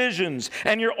see visions,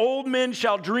 and your old men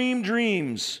shall dream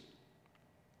dreams.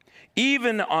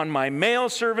 Even on my male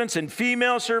servants and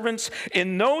female servants,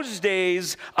 in those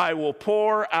days I will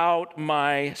pour out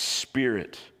my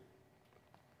Spirit.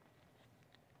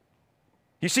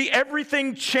 You see,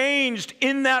 everything changed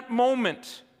in that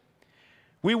moment.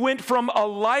 We went from a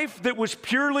life that was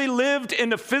purely lived in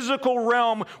the physical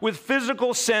realm with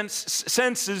physical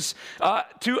senses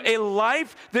to a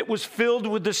life that was filled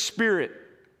with the Spirit.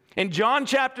 In John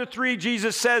chapter 3,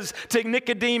 Jesus says to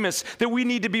Nicodemus that we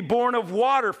need to be born of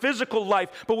water, physical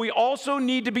life, but we also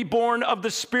need to be born of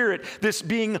the Spirit, this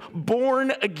being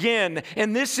born again.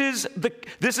 And this is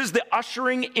the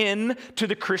ushering in to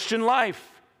the Christian life.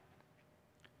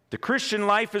 The Christian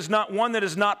life is not one that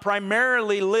is not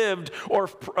primarily lived or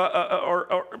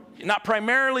not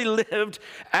primarily lived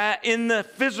in the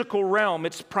physical realm.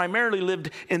 It's primarily lived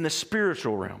in the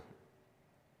spiritual realm.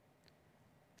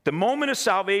 The moment of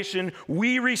salvation,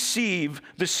 we receive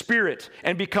the Spirit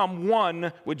and become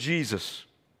one with Jesus.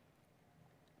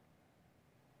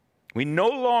 We no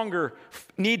longer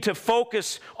need to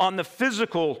focus on the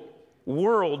physical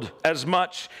world as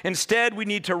much. Instead, we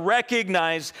need to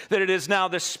recognize that it is now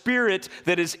the Spirit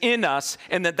that is in us,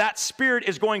 and that Spirit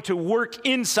is going to work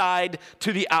inside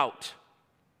to the out.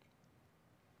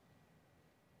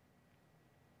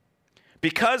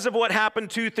 Because of what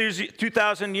happened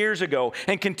 2,000 years ago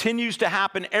and continues to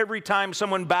happen every time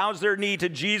someone bows their knee to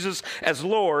Jesus as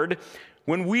Lord,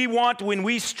 when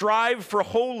we strive for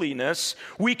holiness,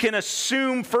 we can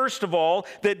assume, first of all,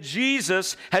 that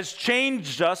Jesus has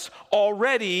changed us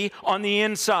already on the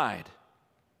inside.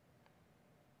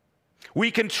 We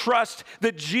can trust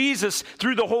that Jesus,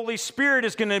 through the Holy Spirit,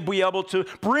 is going to be able to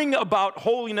bring about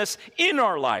holiness in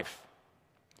our life.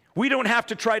 We don't have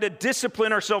to try to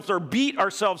discipline ourselves or beat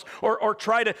ourselves or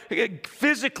try to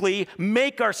physically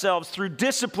make ourselves through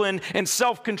discipline and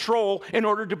self-control in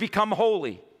order to become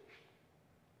holy.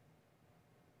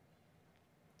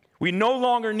 We no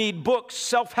longer need books,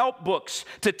 self-help books,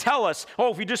 to tell us,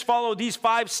 if you just follow these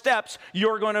 5 steps,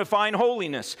 you're going to find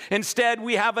holiness. Instead,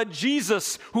 we have a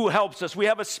Jesus who helps us. We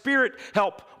have a Spirit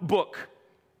help book.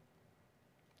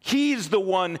 He's the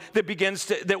one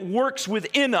that works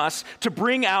within us to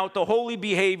bring out the holy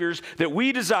behaviors that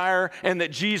we desire and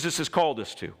that Jesus has called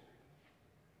us to.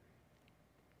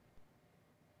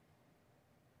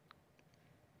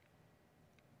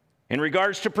 In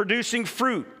regards to producing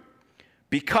fruit,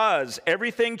 because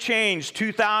everything changed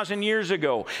 2,000 years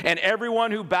ago, and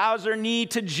everyone who bows their knee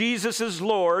to Jesus as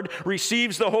Lord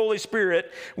receives the Holy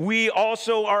Spirit, we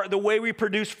also the way we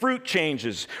produce fruit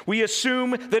changes. We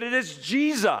assume that it is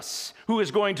Jesus who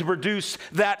is going to produce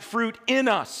that fruit in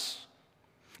us.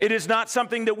 It is not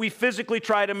something that we physically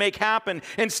try to make happen.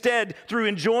 Instead, through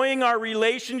enjoying our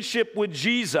relationship with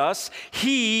Jesus,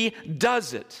 He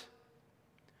does it.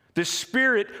 The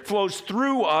Spirit flows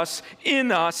through us, in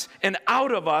us, and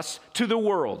out of us to the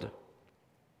world.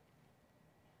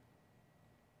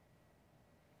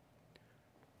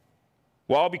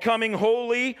 While becoming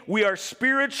holy, we are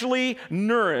spiritually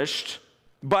nourished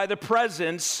by the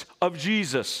presence of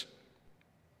Jesus.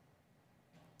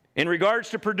 In regards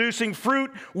to producing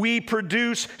fruit, we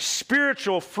produce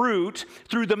spiritual fruit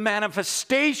through the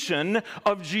manifestation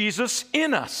of Jesus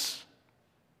in us.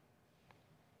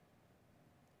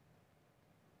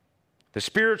 The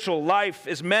spiritual life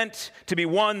is meant to be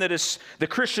the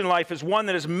Christian life is one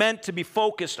that is meant to be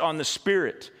focused on the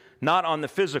Spirit, not on the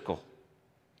physical.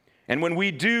 And when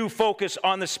we do focus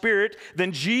on the Spirit,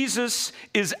 then Jesus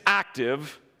is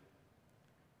active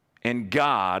and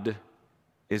God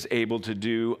is able to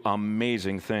do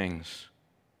amazing things.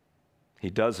 He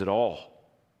does it all.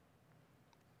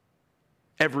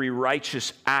 Every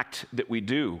righteous act that we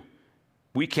do,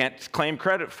 we can't claim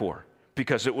credit for,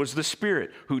 because it was the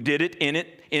Spirit who did it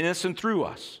in us and through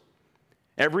us.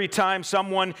 Every time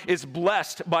someone is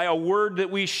blessed by a word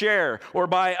that we share, or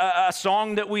by a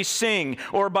song that we sing,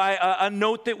 or by a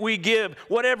note that we give,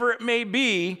 whatever it may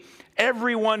be,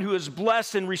 everyone who is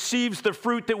blessed and receives the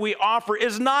fruit that we offer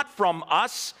is not from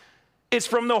us. It's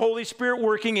from the Holy Spirit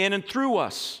working in and through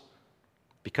us,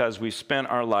 because we've spent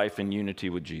our life in unity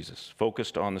with Jesus,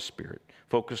 focused on the Spirit,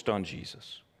 focused on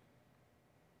Jesus.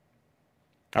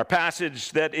 Our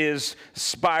passage that is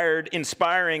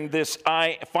inspiring this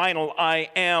final I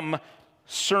am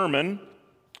sermon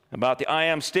about the I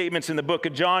am statements in the book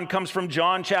of John comes from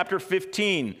John chapter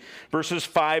 15, verses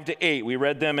 5 to 8. We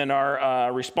read them in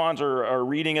our response or our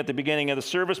reading at the beginning of the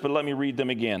service, but let me read them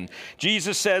again.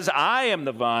 Jesus says, I am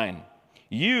the vine,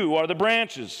 You are the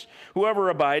branches. Whoever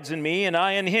abides in me and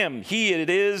I in him, he it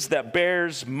is that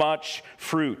bears much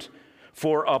fruit.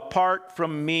 For apart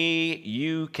from me,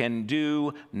 you can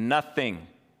do nothing.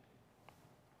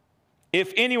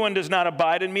 If anyone does not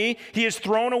abide in me, he is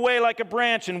thrown away like a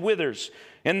branch and withers,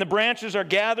 and the branches are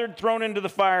gathered, thrown into the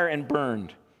fire, and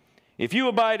burned. If you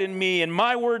abide in me, and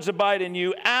my words abide in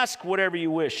you, ask whatever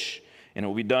you wish, and it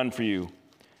will be done for you.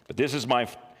 But this is my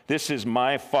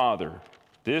Father.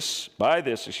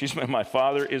 My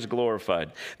Father is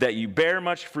glorified, that you bear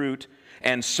much fruit,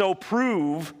 and so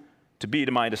prove to be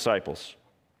to my disciples.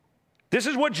 This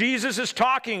is what Jesus is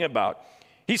talking about.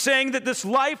 He's saying that this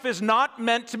life is not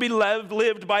meant to be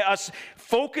lived by us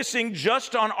focusing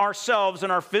just on ourselves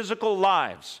and our physical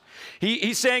lives.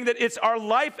 He's saying that it's our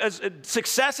life, as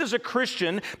success as a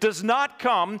Christian does not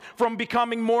come from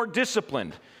becoming more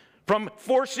disciplined, from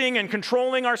forcing and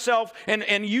controlling ourselves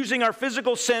and using our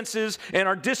physical senses and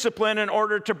our discipline in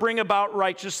order to bring about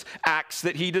righteous acts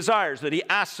that he desires, that he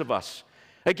asks of us.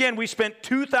 Again, we spent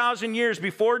 2,000 years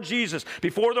before Jesus,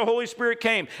 before the Holy Spirit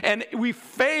came, and we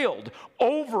failed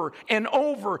over and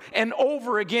over and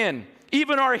over again.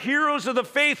 Even our heroes of the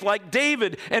faith, like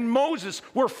David and Moses,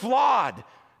 were flawed.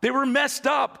 They were messed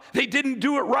up. They didn't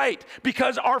do it right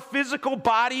because our physical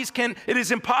bodies it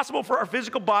is impossible for our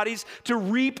physical bodies to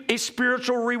reap a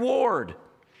spiritual reward.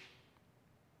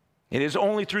 It is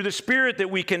only through the Spirit that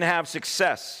we can have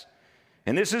success.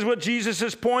 And this is what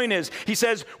Jesus' point is. He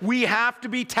says, we have to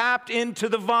be tapped into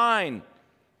the vine.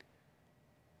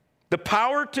 The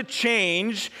power to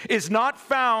change is not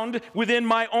found within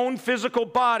my own physical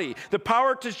body. The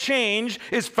power to change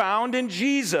is found in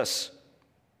Jesus.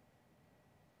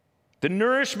 The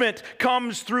nourishment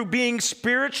comes through being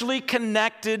spiritually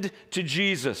connected to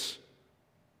Jesus,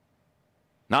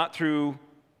 not through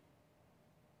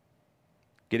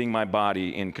getting my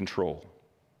body in control.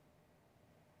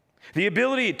 The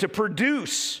ability to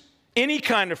produce any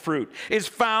kind of fruit is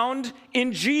found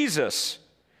in Jesus.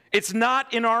 It's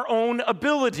not in our own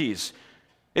abilities.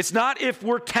 It's not if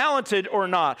we're talented or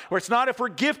not, or it's not if we're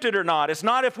gifted or not. It's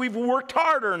not if we've worked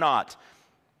hard or not.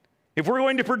 If we're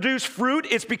going to produce fruit,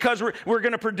 it's because we're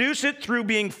going to produce it through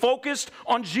being focused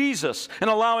on Jesus and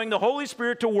allowing the Holy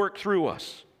Spirit to work through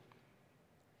us.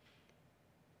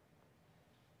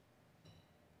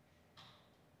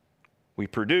 We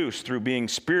produce through being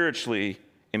spiritually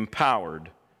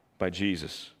empowered by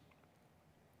Jesus.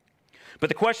 But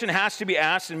the question has to be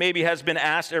asked, and maybe has been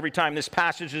asked every time this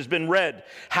passage has been read.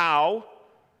 How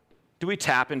do we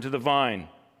tap into the vine?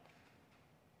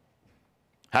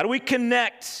 How do we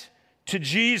connect to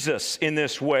Jesus in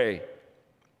this way?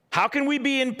 How can we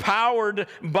be empowered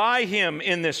by him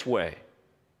in this way?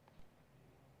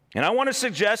 And I want to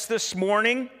suggest this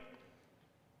morning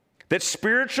that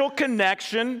spiritual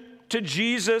connection to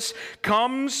Jesus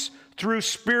comes through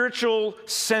spiritual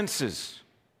senses.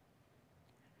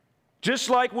 Just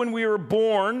like when we were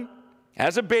born,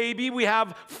 as a baby, we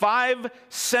have 5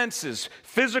 senses,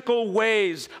 physical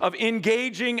ways of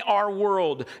engaging our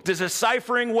world,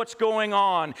 deciphering what's going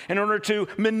on in order to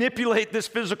manipulate this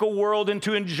physical world and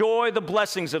to enjoy the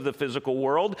blessings of the physical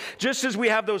world. Just as we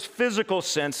have those physical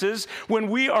senses, when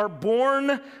we are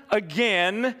born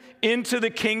again into the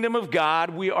kingdom of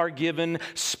God, we are given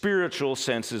spiritual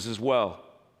senses as well.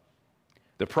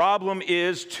 The problem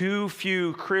is too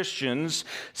few Christians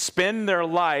spend their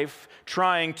life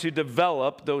trying to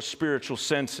develop those spiritual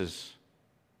senses.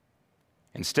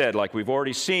 Instead, like we've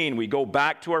already seen, we go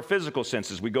back to our physical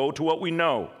senses. We go to what we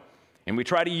know, and we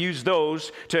try to use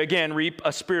those to, again, reap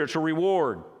a spiritual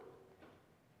reward,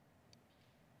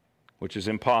 which is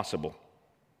impossible.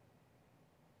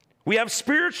 We have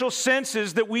spiritual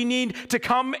senses that we need to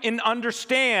come and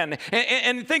understand.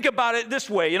 And think about it this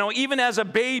way, even as a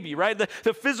baby, right?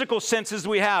 The physical senses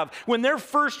we have. When they're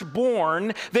first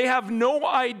born, they have no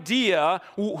idea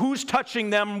who's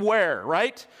touching them where,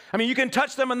 right? I mean, you can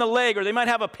touch them on the leg, or they might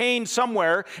have a pain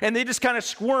somewhere, and they just kind of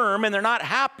squirm, and they're not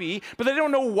happy, but they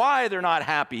don't know why they're not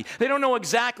happy. They don't know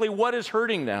exactly what is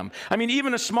hurting them. I mean,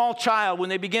 even a small child, when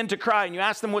they begin to cry, and you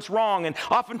ask them what's wrong, and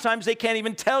oftentimes they can't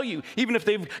even tell you, even if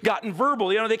they've gotten verbal,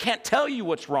 they can't tell you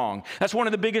what's wrong. That's one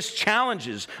of the biggest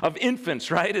challenges of infants,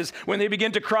 right? Is when they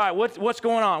begin to cry, what's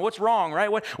going on? What's wrong, right?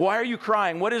 Why are you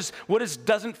crying? What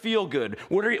doesn't feel good?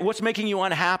 What's making you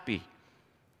unhappy?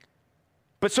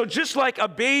 But so just like a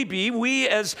baby, we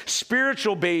as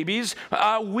spiritual babies,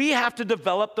 we have to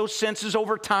develop those senses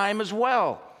over time as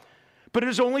well. But it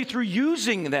is only through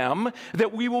using them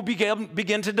that we will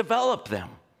begin to develop them.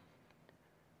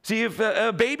 See, if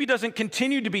a baby doesn't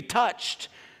continue to be touched,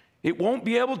 it won't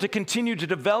be able to continue to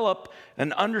develop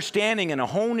an understanding and a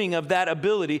honing of that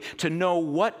ability to know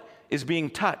what is being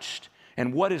touched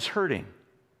and what is hurting.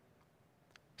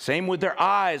 Same with their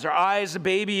eyes. Our eyes, the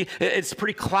baby, it's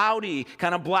pretty cloudy,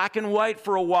 kind of black and white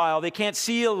for a while. They can't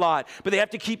see a lot, but they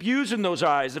have to keep using those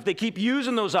eyes. If they keep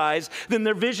using those eyes, then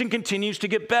their vision continues to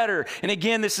get better. And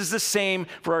again, this is the same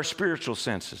for our spiritual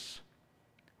senses.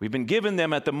 We've been given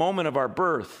them at the moment of our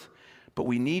birth, but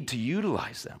we need to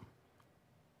utilize them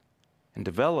and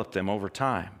develop them over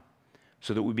time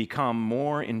so that we become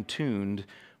more in tune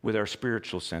with our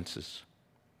spiritual senses.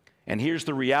 And here's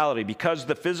the reality: because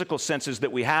the physical senses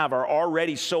that we have are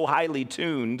already so highly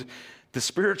tuned, the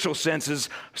spiritual senses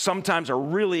sometimes are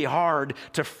really hard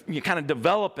to kind of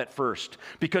develop at first,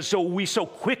 because we so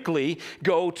quickly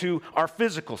go to our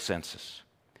physical senses.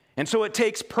 And so it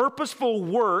takes purposeful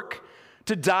work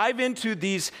to dive into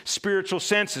these spiritual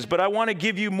senses. But I want to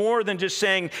give you more than just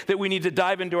saying that we need to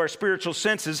dive into our spiritual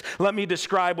senses. Let me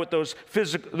describe what those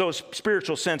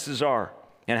spiritual senses are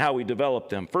and how we develop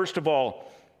them. First of all,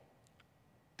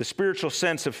 the spiritual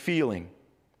sense of feeling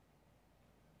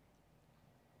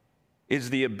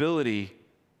is the ability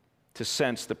to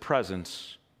sense the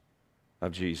presence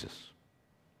of Jesus.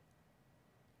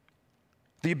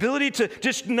 The ability to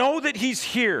just know that he's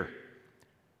here.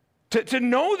 To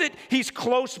know that he's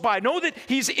close by, know that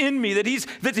he's in me, that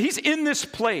he's in this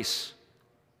place.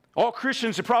 All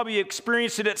Christians have probably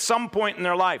experienced it at some point in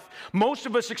their life. Most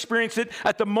of us experience it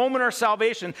at the moment of our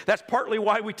salvation. That's partly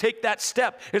why we take that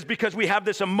step, is because we have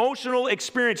this emotional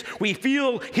experience. We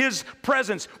feel his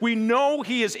presence. We know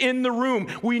he is in the room.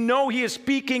 We know he is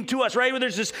speaking to us, right?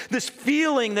 There's this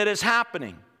feeling that is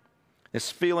happening.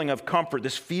 This feeling of comfort,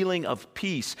 this feeling of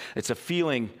peace. It's a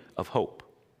feeling of hope.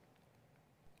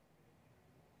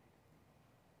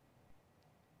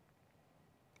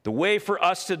 The way for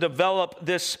us to develop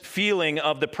this feeling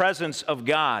of the presence of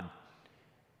God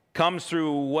comes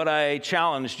through what I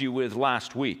challenged you with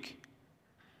last week.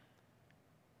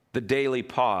 The daily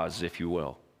pause, if you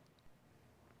will.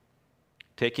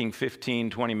 Taking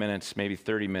 15, 20 minutes, maybe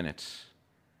 30 minutes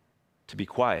to be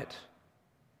quiet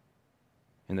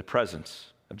in the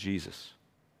presence of Jesus.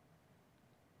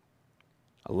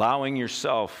 Allowing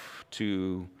yourself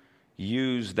to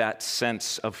use that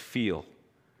sense of feel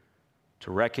to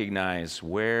recognize,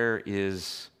 where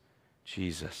is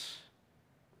Jesus?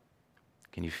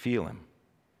 Can you feel him?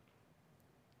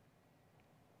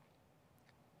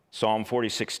 Psalm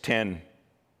 46:10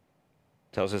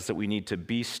 tells us that we need to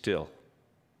be still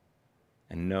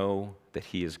and know that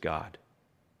he is God.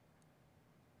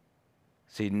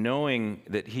 See, knowing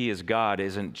that he is God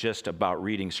isn't just about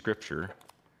reading Scripture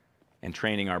and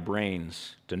training our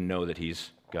brains to know that he's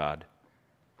God.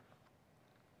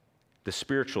 The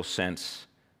spiritual sense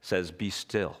says, be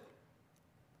still.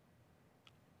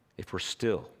 If we're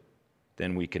still,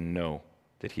 then we can know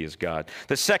that he is God.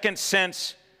 The second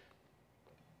sense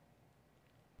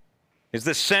is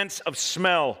the sense of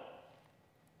smell.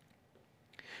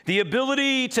 The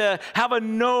ability to have a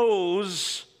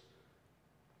nose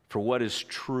for what is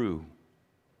true.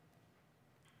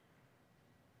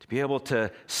 To be able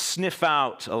to sniff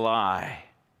out a lie.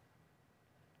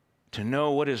 To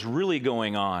know what is really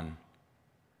going on.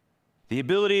 The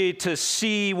ability to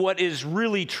see what is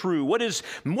really true,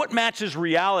 what matches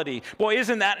reality. Boy,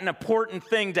 isn't that an important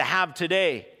thing to have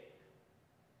today?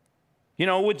 You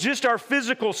know, with just our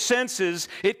physical senses,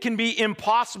 it can be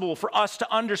impossible for us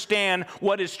to understand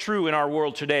what is true in our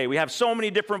world today. We have so many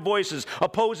different voices,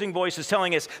 opposing voices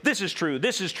telling us, this is true,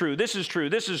 this is true, this is true,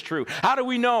 this is true. How do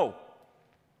we know?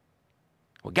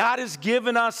 Well, God has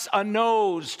given us a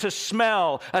nose to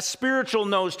smell, a spiritual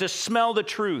nose to smell the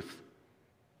truth.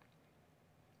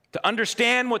 To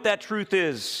understand what that truth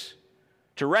is,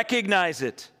 to recognize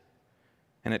it,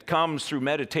 and it comes through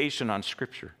meditation on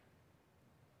Scripture.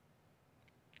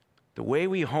 The way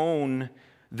we hone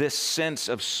this sense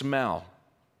of smell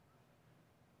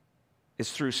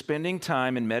is through spending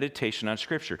time in meditation on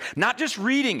Scripture, not just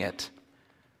reading it.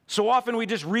 So often we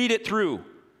just read it through.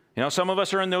 You know, some of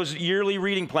us are in those yearly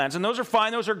reading plans, and those are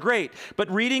fine, those are great.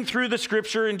 But reading through the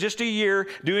Scripture in just a year,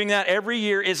 doing that every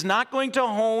year, is not going to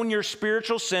hone your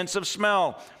spiritual sense of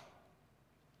smell.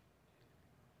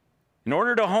 In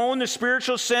order to hone the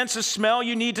spiritual sense of smell,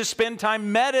 you need to spend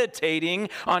time meditating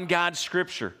on God's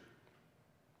Scripture.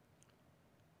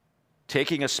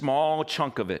 Taking a small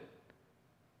chunk of it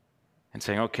and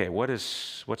saying, okay,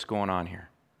 what's going on here?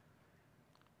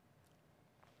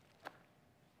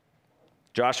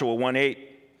 Joshua 1:8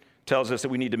 tells us that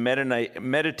we need to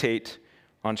meditate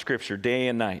on Scripture day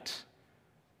and night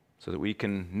so that we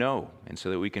can know and so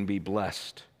that we can be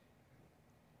blessed.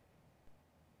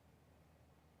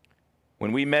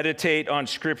 When we meditate on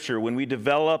Scripture, when we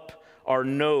develop our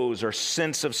nose, our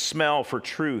sense of smell for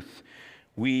truth,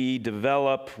 we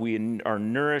are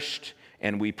nourished,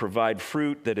 and we provide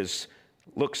fruit that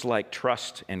looks like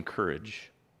trust and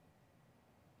courage.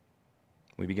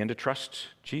 We begin to trust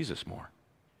Jesus more.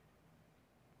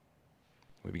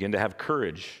 We begin to have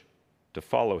courage to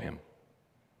follow him.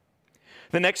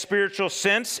 The next spiritual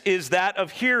sense is that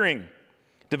of hearing,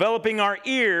 developing our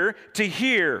ear to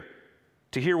hear.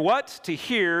 To hear what? To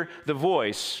hear the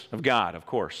voice of God, of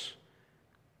course.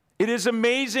 It is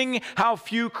amazing how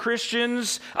few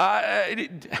Christians,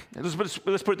 let's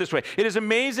put it this way. It is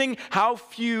amazing how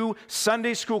few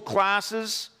Sunday school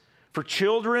classes for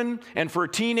children and for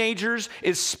teenagers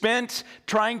is spent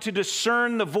trying to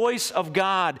discern the voice of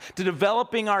God, to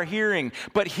developing our hearing.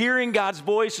 But hearing God's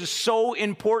voice is so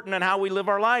important in how we live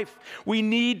our life. We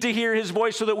need to hear his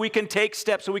voice so that we can take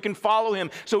steps, so we can follow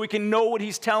him, so we can know what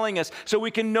he's telling us, so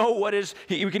we can know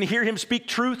we can hear him speak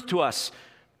truth to us.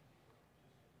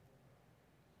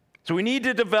 So we need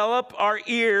to develop our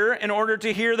ear in order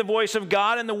to hear the voice of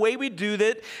God, and the way we do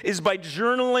that is by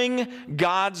journaling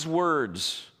God's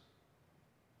words.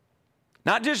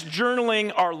 Not just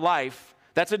journaling our life,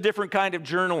 that's a different kind of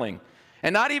journaling.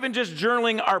 And not even just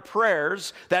journaling our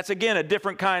prayers, that's again a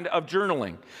different kind of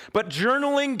journaling. But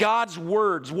journaling God's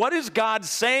words. What is God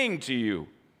saying to you?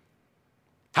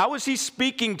 How is he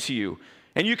speaking to you?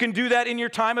 And you can do that in your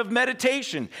time of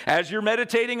meditation, as you're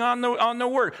meditating on the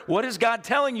Word. What is God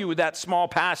telling you with that small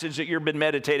passage that you've been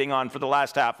meditating on for the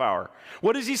last half hour?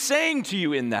 What is he saying to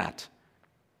you in that?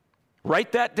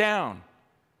 Write that down.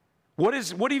 What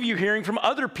are you hearing from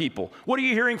other people? What are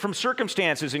you hearing from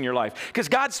circumstances in your life? Because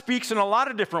God speaks in a lot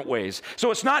of different ways.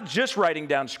 So it's not just writing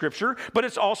down Scripture, but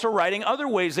it's also writing other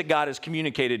ways that God has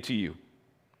communicated to you.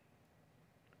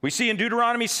 We see in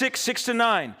Deuteronomy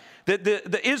 6:6-9, that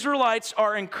the Israelites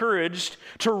are encouraged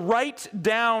to write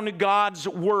down God's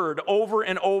word over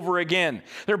and over again.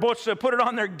 They're supposed to put it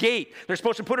on their gate. They're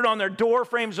supposed to put it on their door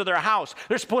frames of their house.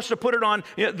 They're supposed to put it on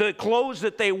the clothes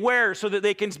that they wear so that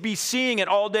they can be seeing it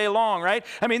all day long, right?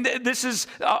 I mean, this is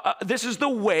the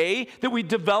way that we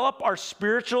develop our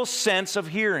spiritual sense of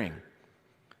hearing,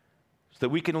 so that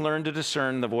we can learn to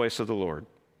discern the voice of the Lord.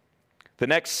 The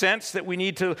next sense that we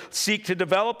need to seek to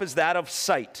develop is that of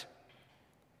sight.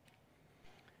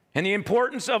 And the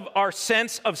importance of our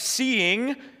sense of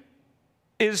seeing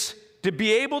is to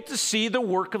be able to see the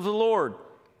work of the Lord.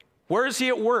 Where is he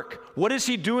at work? What is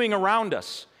he doing around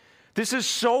us? This is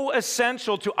so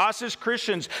essential to us as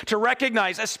Christians to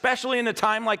recognize, especially in a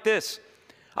time like this.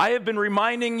 I have been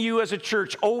reminding you as a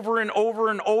church over and over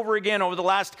and over again over the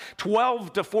last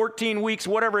 12 to 14 weeks,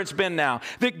 whatever it's been now,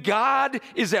 that God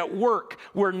is at work.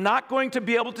 We're not going to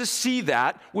be able to see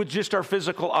that with just our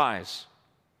physical eyes.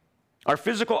 Our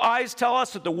physical eyes tell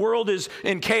us that the world is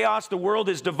in chaos, the world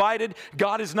is divided,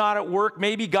 God is not at work,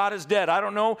 maybe God is dead. I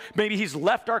don't know, maybe he's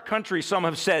left our country, some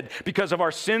have said, because of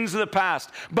our sins of the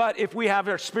past. But if we have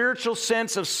our spiritual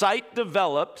sense of sight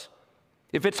developed,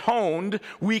 if it's honed,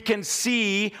 we can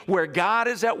see where God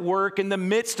is at work in the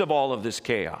midst of all of this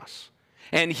chaos.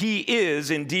 And he is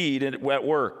indeed at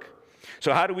work.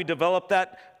 So how do we develop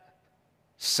that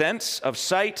sense of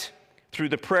sight? Through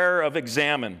the prayer of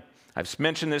examine. I've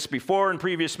mentioned this before in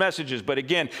previous messages, but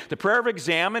again, the prayer of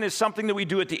examine is something that we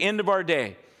do at the end of our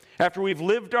day. After we've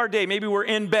lived our day, maybe we're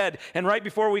in bed, and right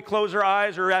before we close our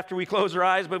eyes, or after we close our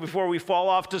eyes, but before we fall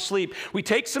off to sleep, we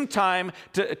take some time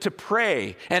to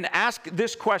pray and ask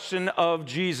this question of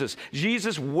Jesus.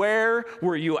 Jesus, where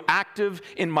were you active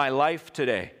in my life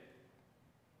today?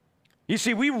 You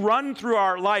see, we run through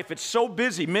our life. It's so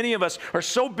busy. Many of us are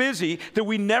so busy that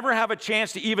we never have a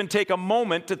chance to even take a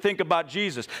moment to think about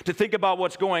Jesus, to think about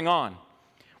what's going on.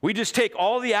 We just take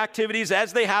all the activities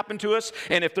as they happen to us,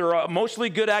 and if they're mostly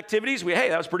good activities, hey,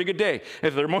 that was a pretty good day.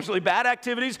 If they're mostly bad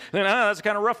activities, then that's a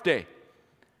kind of rough day.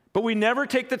 But we never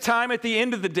take the time at the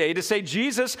end of the day to say,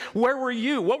 Jesus, where were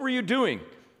you? What were you doing?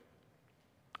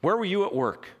 Where were you at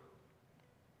work?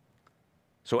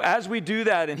 So as we do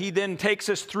that, and he then takes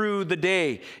us through the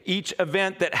day, each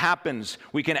event that happens,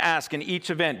 we can ask in each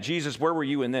event, Jesus, where were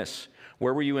you in this?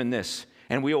 Where were you in this?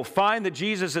 And we will find that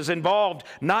Jesus is involved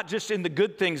not just in the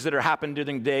good things that are happening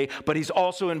during the day, but he's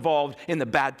also involved in the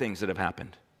bad things that have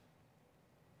happened.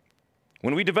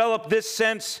 When we develop this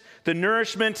sense, the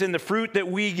nourishment and the fruit that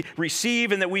we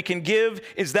receive and that we can give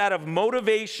is that of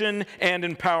motivation and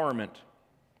empowerment.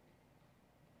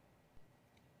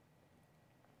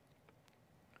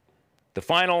 The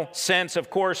final sense, of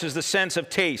course, is the sense of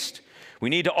taste. We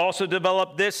need to also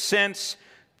develop this sense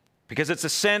because it's a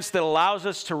sense that allows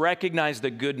us to recognize the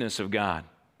goodness of God.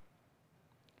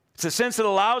 It's a sense that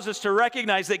allows us to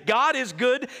recognize that God is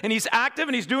good and He's active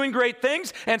and He's doing great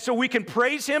things, and so we can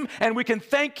praise Him and we can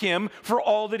thank Him for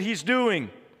all that He's doing.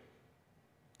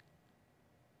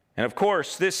 And of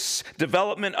course, this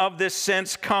development of this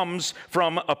sense comes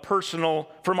from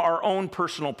our own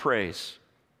personal praise.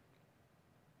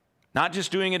 Not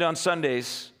just doing it on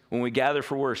Sundays when we gather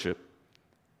for worship,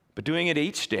 but doing it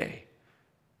each day.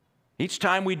 Each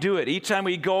time we do it, each time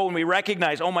we go and we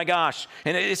recognize, oh my gosh,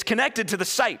 and it's connected to the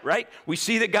sight, right? We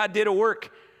see that God did a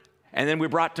work, and then we're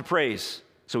brought to praise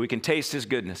so we can taste His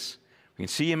goodness. We can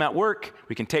see Him at work,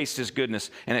 we can taste His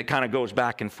goodness, and it kind of goes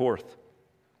back and forth.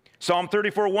 Psalm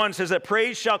 34:1 says that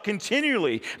praise shall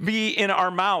continually be in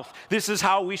our mouth. This is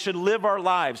how we should live our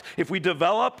lives. If we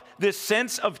develop this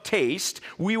sense of taste,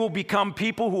 we will become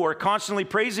people who are constantly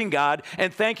praising God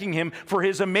and thanking Him for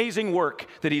His amazing work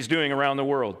that He's doing around the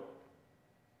world.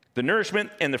 The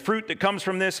nourishment and the fruit that comes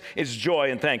from this is joy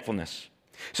and thankfulness.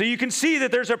 So you can see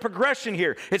that there's a progression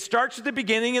here. It starts at the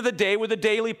beginning of the day with a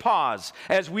daily pause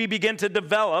as we begin to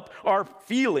develop our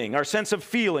sense of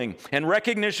feeling and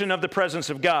recognition of the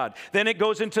presence of God. Then it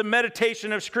goes into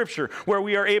meditation of Scripture where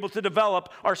we are able to develop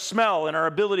our smell and our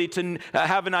ability to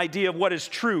have an idea of what is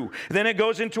true. Then it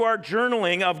goes into our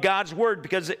journaling of God's Word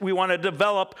because we want to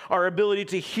develop our ability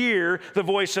to hear the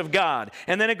voice of God.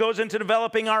 And then it goes into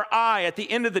developing our eye at the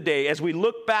end of the day as we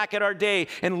look back at our day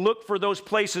and look for those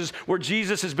places where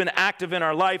Jesus has been active in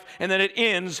our life. And then it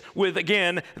ends with,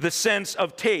 again, the sense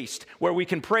of taste, where we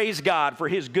can praise God for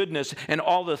His goodness and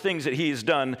all the things that He has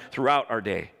done throughout our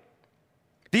day.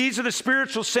 These are the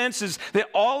spiritual senses that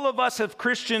all of us as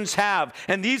Christians have.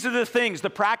 And these are the things, the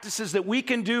practices that we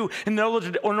can do in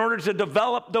order to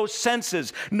develop those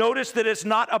senses. Notice that it's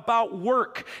not about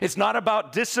work. It's not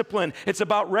about discipline. It's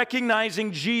about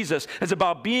recognizing Jesus. It's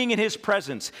about being in His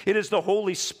presence. It is the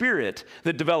Holy Spirit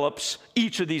that develops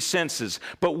each of these senses.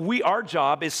 But our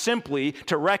job is simply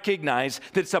to recognize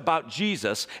that it's about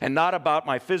Jesus and not about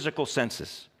my physical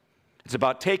senses. It's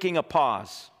about taking a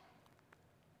pause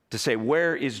to say,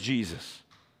 where is Jesus?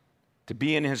 To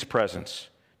be in His presence,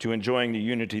 to enjoying the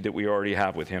unity that we already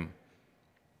have with Him.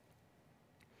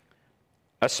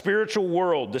 A spiritual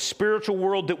world, the spiritual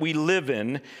world that we live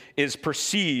in, is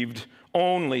perceived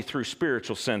only through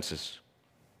spiritual senses.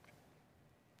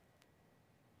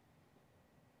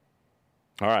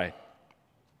 All right.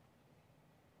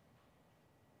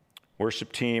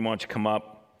 Worship team, why don't you come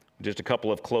up? Just a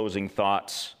couple of closing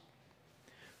thoughts.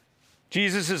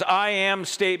 Jesus' I am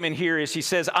statement here is He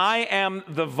says, I am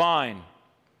the vine.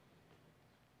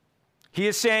 He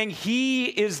is saying He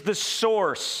is the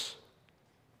source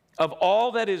of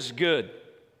all that is good.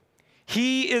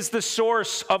 He is the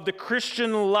source of the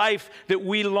Christian life that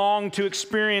we long to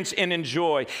experience and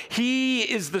enjoy. He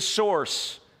is the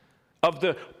source of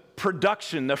the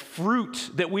production, the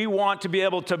fruit that we want to be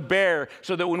able to bear,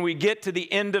 so that when we get to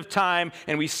the end of time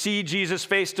and we see Jesus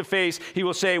face to face, He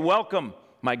will say, welcome,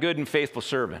 my good and faithful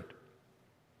servant.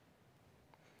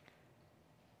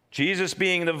 Jesus,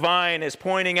 being the vine, is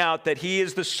pointing out that He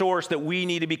is the source that we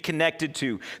need to be connected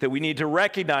to, that we need to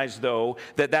recognize, though,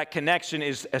 that connection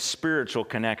is a spiritual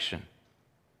connection.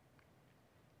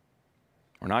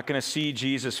 We're not going to see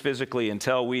Jesus physically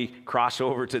until we cross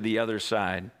over to the other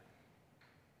side.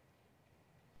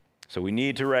 So we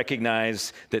need to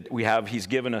recognize that He's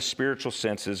given us spiritual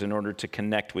senses in order to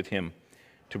connect with Him,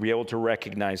 to be able to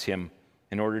recognize Him,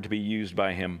 in order to be used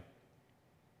by Him.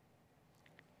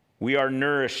 We are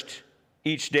nourished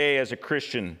each day as a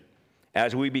Christian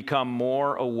as we become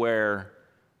more aware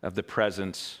of the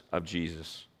presence of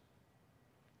Jesus.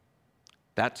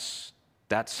 That's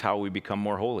how we become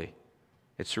more holy.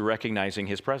 It's through recognizing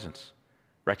His presence,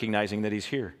 recognizing that He's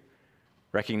here,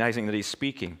 recognizing that He's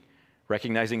speaking,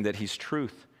 recognizing that He's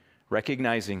truth,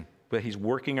 recognizing that He's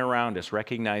working around us,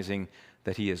 recognizing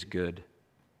that He is good.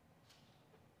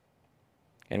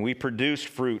 And we produce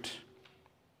fruit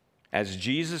as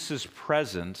Jesus'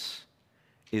 presence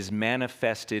is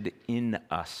manifested in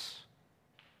us.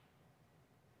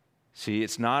 See,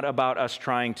 it's not about us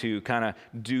trying to kind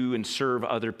of do and serve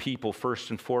other people first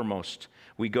and foremost.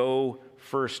 We go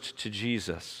first to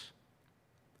Jesus,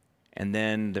 and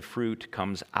then the fruit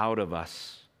comes out of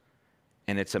us.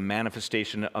 And it's a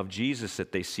manifestation of Jesus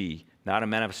that they see, not a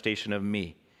manifestation of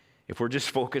me. If we're just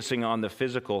focusing on the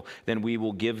physical, then we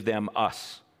will give them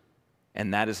us,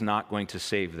 and that is not going to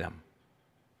save them.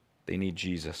 They need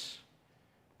Jesus.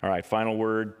 All right, final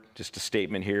word, just a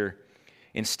statement here.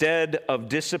 Instead of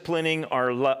disciplining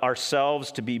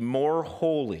ourselves to be more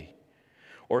holy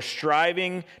or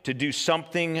striving to do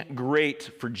something great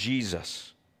for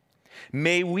Jesus,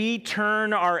 may we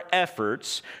turn our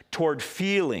efforts toward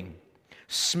feeling,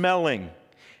 smelling,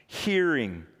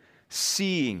 hearing,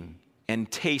 seeing, and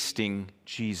tasting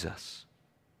Jesus.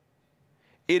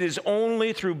 It is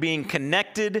only through being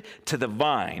connected to the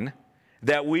vine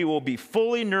that we will be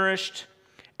fully nourished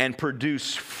and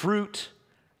produce fruit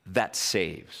that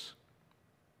saves.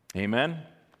 Amen?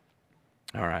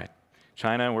 All right.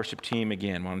 China worship team,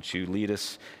 again, why don't you lead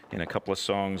us in a couple of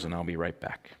songs, and I'll be right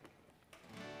back.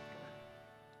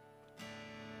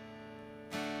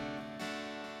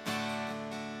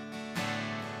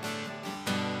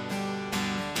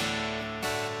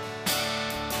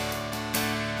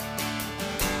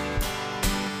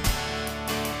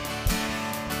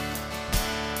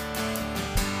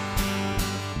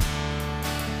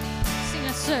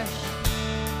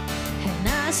 And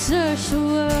I searched the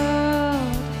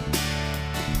world,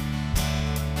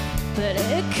 but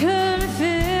it couldn't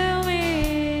fill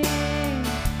me.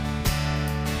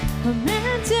 A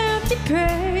man's empty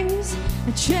praise,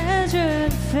 a treasure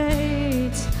that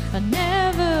fades, I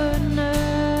never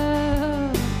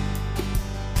know.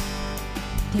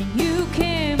 Then you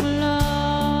came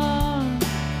along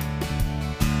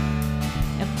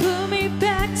and put me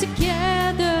back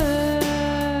together.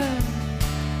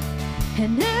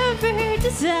 And every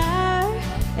desire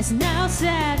is now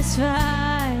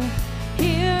satisfied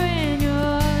here in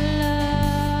your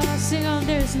love. Sing on,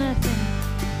 there's nothing.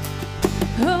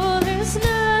 Oh, there's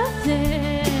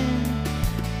nothing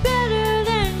better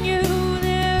than you.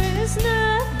 There is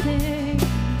nothing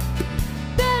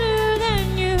better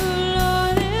than you,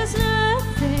 Lord. There's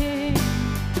nothing.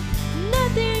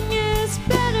 Nothing is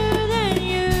better than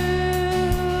you.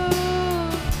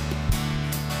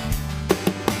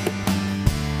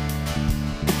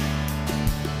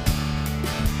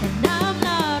 And I'm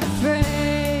not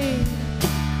afraid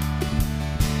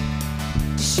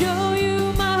to show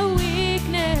you my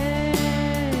weakness,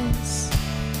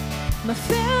 my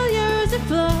failures and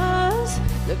flaws.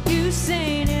 Look, you've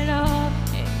seen it all,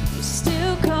 and you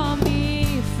still call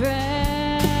me a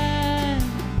friend.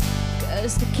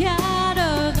 'Cause the God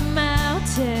of the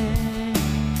mountains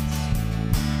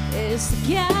is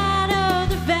the God of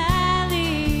the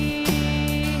valley.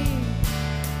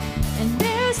 And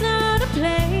there's not a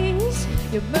place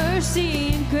your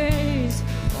mercy and grace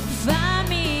won't find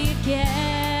me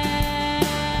again.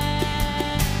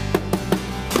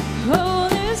 Oh,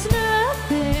 there's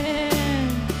nothing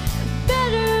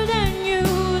better than you.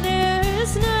 There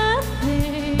is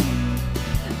nothing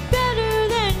better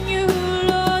than you,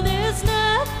 Lord. There's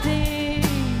nothing.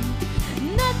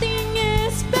 Nothing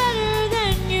is better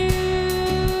than you.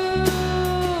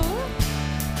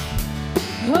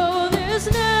 Oh, there's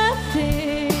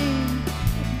nothing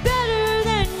better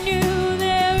than you.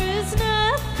 There is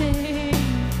nothing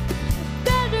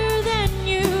better than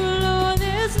you, Lord.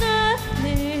 There's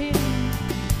nothing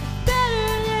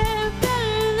better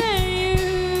than you.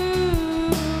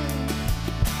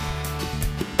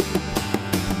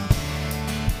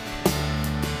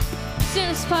 Sing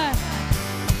this part.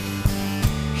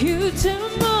 You turn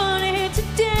mourning to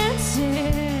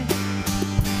dancing.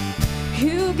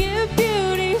 You give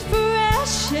beauty for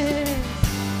ashes.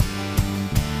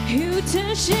 You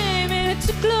turn shame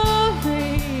into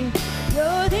glory.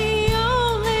 You're the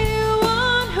only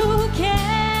one who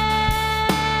can.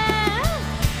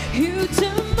 You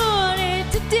turn mourning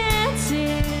to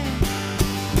dancing.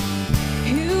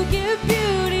 You give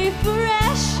beauty for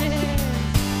ashes.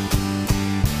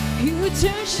 You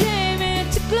turn shame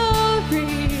into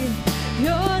glory.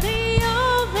 You're the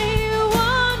only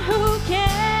one who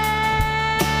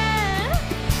can.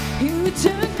 You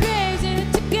turn graves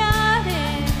into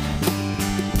gardens.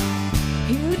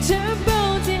 You turn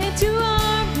bones into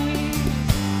armies.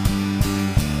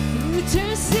 You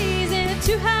turn seas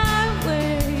into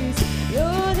highways.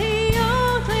 You're the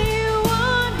only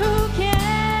one who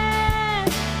can.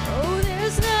 Oh,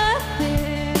 there's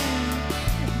nothing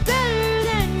better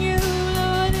than you,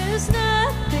 Lord. There's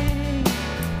nothing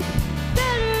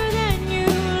better than you,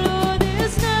 Lord.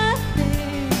 There's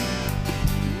nothing.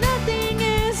 Nothing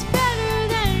is better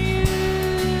than you.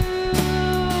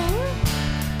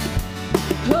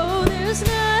 Oh, there's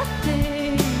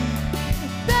nothing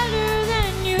better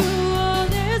than you. Oh,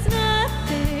 there's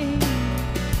nothing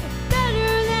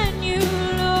better than you,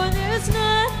 Lord. There's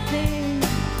nothing.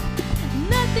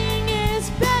 Nothing is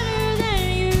better than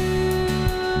you.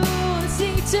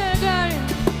 Sing it to our garden.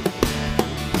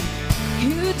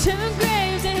 You turn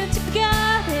graves into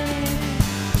gardens.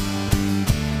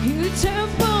 You turn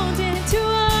bones into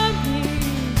armies.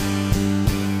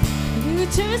 You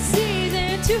turn seas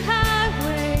into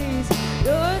highways.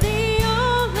 You're the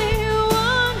only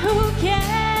one who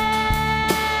can.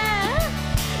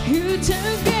 You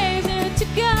turn graves into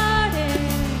gardens.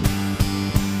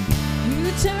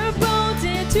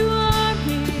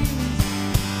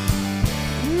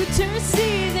 turn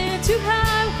seas into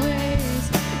highways.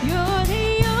 You're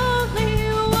the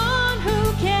only one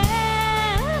who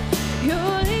can.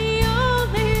 You're the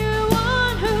only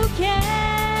one who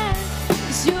can.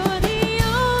 'Cause you're the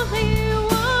only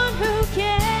one who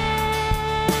can.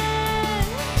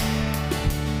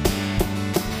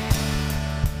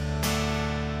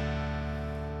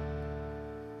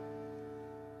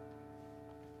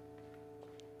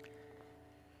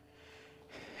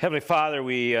 Heavenly Father,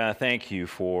 we thank you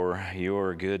for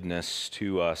your goodness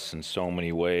to us in so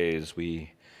many ways.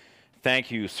 We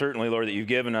thank you, certainly, Lord, that you've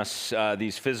given us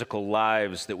these physical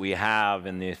lives that we have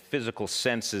and the physical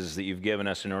senses that you've given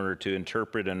us in order to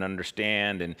interpret and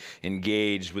understand and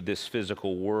engage with this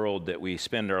physical world that we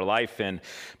spend our life in.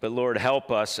 But Lord, help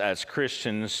us as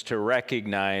Christians to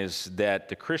recognize that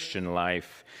the Christian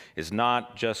life is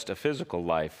not just a physical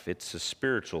life, it's a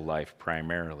spiritual life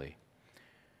primarily.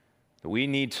 We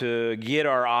need to get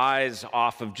our eyes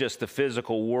off of just the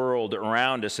physical world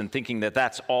around us and thinking that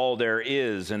that's all there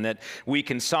is and that we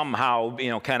can somehow,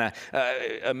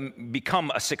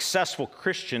 become a successful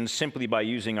Christian simply by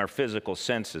using our physical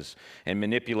senses and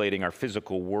manipulating our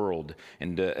physical world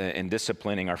and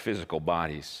disciplining our physical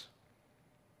bodies.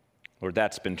 Lord,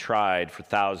 that's been tried for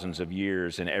thousands of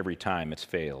years, and every time it's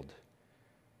failed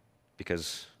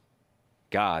because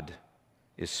God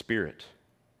is spirit.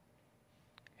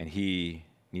 And he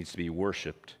needs to be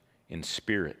worshiped in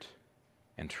spirit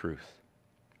and truth.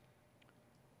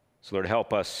 So Lord,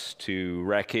 help us to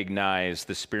recognize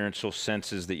the spiritual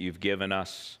senses that you've given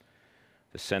us,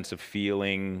 the sense of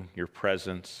feeling your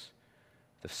presence,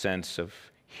 the sense of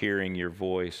hearing your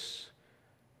voice,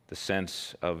 the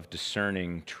sense of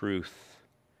discerning truth,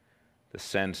 the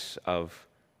sense of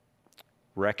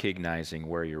recognizing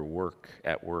where you're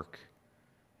at work,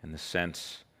 and the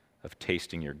sense of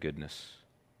tasting your goodness.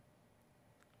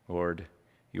 Lord,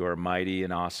 you are a mighty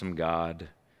and awesome God,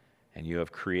 and you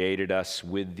have created us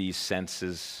with these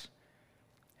senses.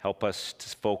 Help us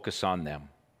to focus on them,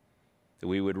 that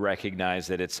we would recognize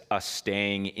that it's us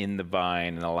staying in the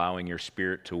vine and allowing your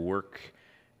Spirit to work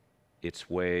its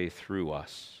way through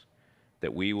us,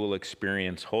 that we will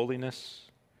experience holiness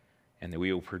and that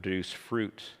we will produce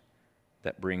fruit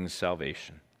that brings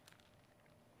salvation.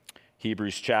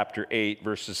 Hebrews chapter 8,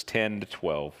 verses 10 to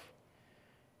 12.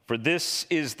 For this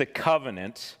is the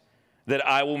covenant that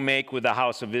I will make with the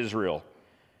house of Israel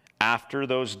after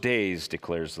those days,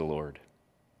 declares the Lord.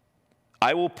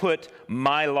 I will put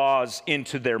my laws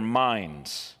into their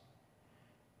minds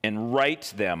and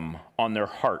write them on their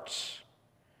hearts.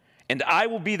 And I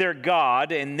will be their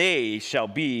God, and they shall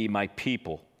be my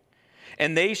people.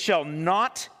 And they shall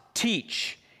not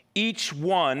teach each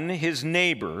one his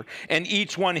neighbor and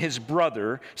each one his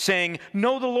brother, saying,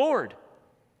 know the Lord.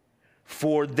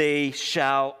 For they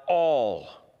shall all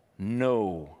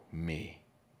know me,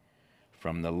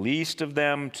 from the least of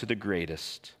them to the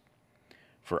greatest.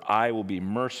 For I will be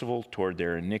merciful toward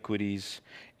their iniquities,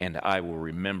 and I will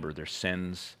remember their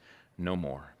sins no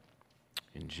more.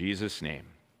 In Jesus' name,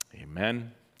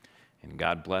 amen, and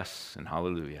God bless, and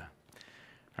hallelujah.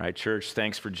 All right, church,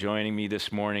 thanks for joining me this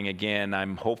morning again.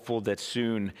 I'm hopeful that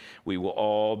soon we will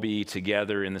all be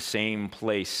together in the same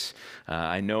place.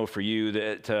 I know for you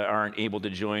that aren't able to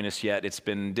join us yet, it's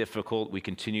been difficult. We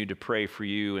continue to pray for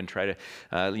you and try to,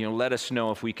 let us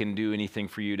know if we can do anything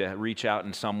for you to reach out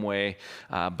in some way.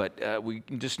 But we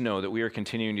just know that we are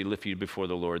continuing to lift you before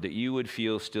the Lord, that you would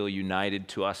feel still united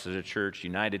to us as a church,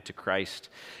 united to Christ,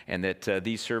 and that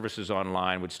these services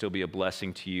online would still be a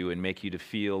blessing to you and make you to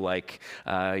feel like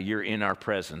you're in our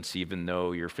presence, even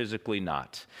though you're physically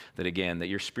not. That again, that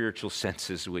your spiritual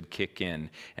senses would kick in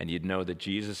and you'd know that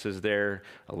Jesus is there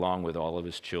along with all of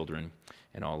his children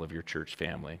and all of your church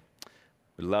family.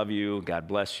 We love you. God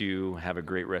bless you. Have a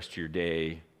great rest of your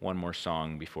day. One more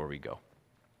song before we go.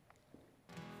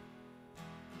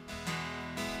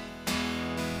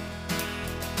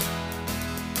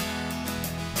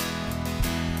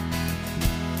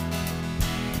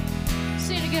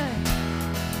 Sing it again.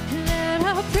 Let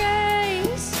our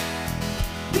praise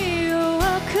be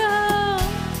welcome.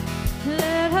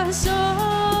 Let our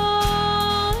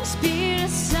songs be a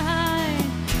sign.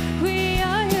 We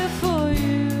are here for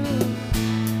you.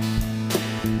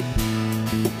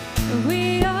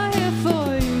 We are here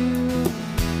for you.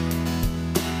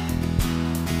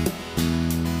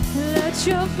 Let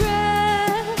your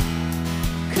breath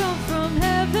come from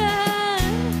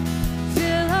heaven.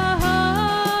 Fill our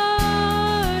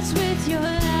hearts with your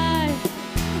light.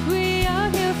 We are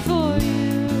here for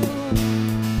you.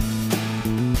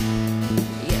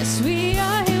 Yes, we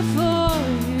are here for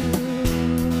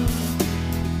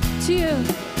you.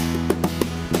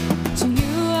 To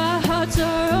you our hearts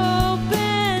are open.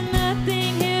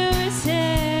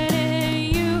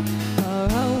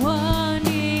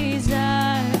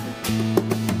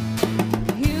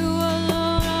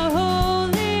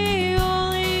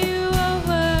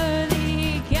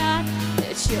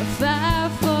 fire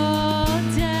fall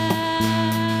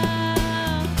down.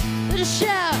 Let us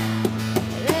shout,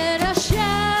 let us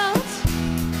shout.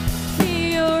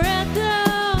 Be your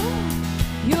anthem,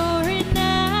 your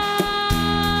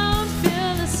renown.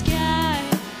 Fill the sky.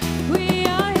 We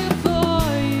are here for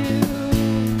you.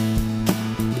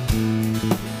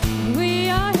 We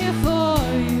are here for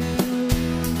you.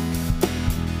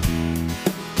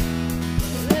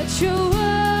 Let your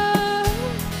word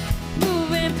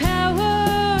move in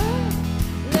power.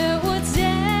 Let what's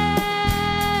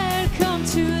dead come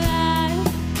to life.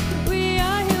 We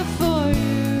are here for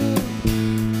you.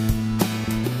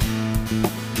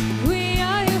 We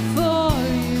are here for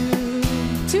you.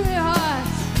 To your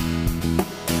hearts.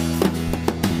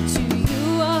 To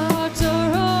you our hearts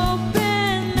are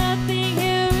open. Nothing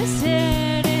here is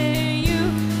hidden. You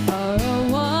are our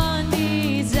one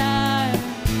desire.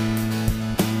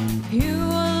 You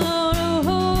alone are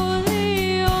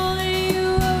holy, only you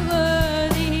are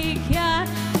worthy, God.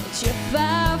 Let your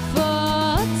fire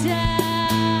fall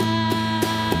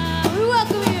down. We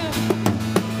welcome you.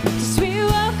 Yes, we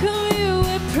welcome you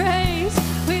with praise.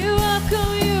 We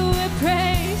welcome you with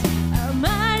praise.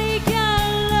 Almighty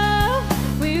God of love,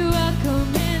 we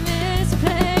welcome in this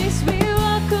place. We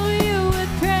welcome you with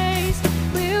praise.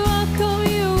 We welcome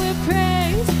you with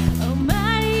praise.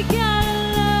 Almighty God of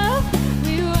love,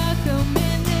 we welcome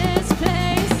in this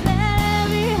place. Let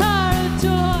every heart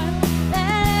adore,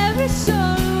 let every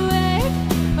soul awake.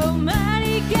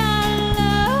 Almighty God of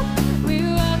love, we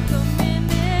welcome in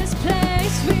this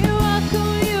place. We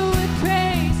welcome you with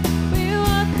praise. We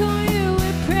welcome you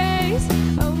with praise.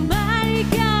 Almighty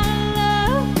God of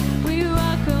love, we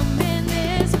welcome in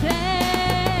this place.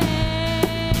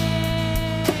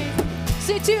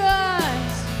 Say to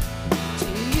us, to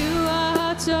you our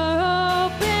hearts are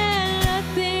open.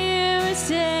 Nothing here is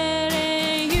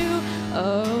hidden. You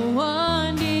are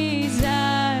one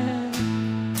desire.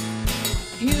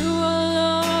 You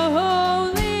alone are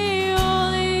holy,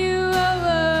 only you are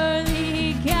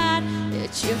worthy, God.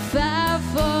 Let your fire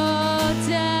fall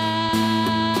down.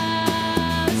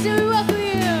 So we welcome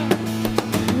you.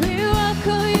 We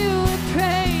welcome you with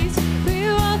praise. We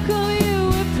welcome you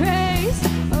with praise.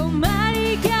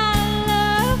 Almighty God of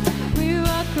love, we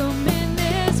welcome in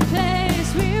this place.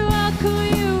 We welcome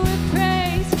you with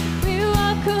praise. We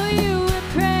welcome you with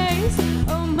praise.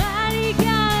 Almighty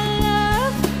God of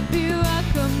love, we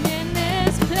welcome in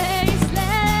this place.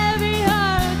 Let every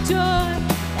heart adore,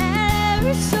 let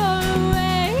every soul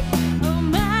awake.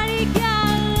 Almighty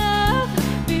God of love,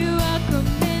 we welcome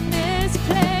in this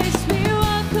place. We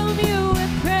welcome you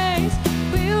with praise.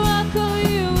 We welcome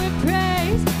you with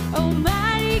praise.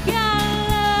 Almighty God of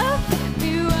love,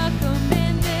 we welcome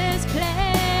in this place.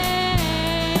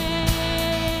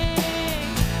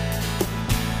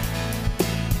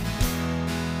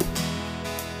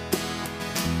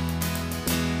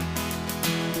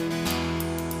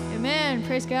 Amen.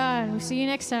 Praise God. We'll see you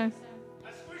next time. I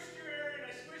squished you, Aaron.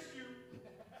 I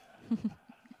squished you.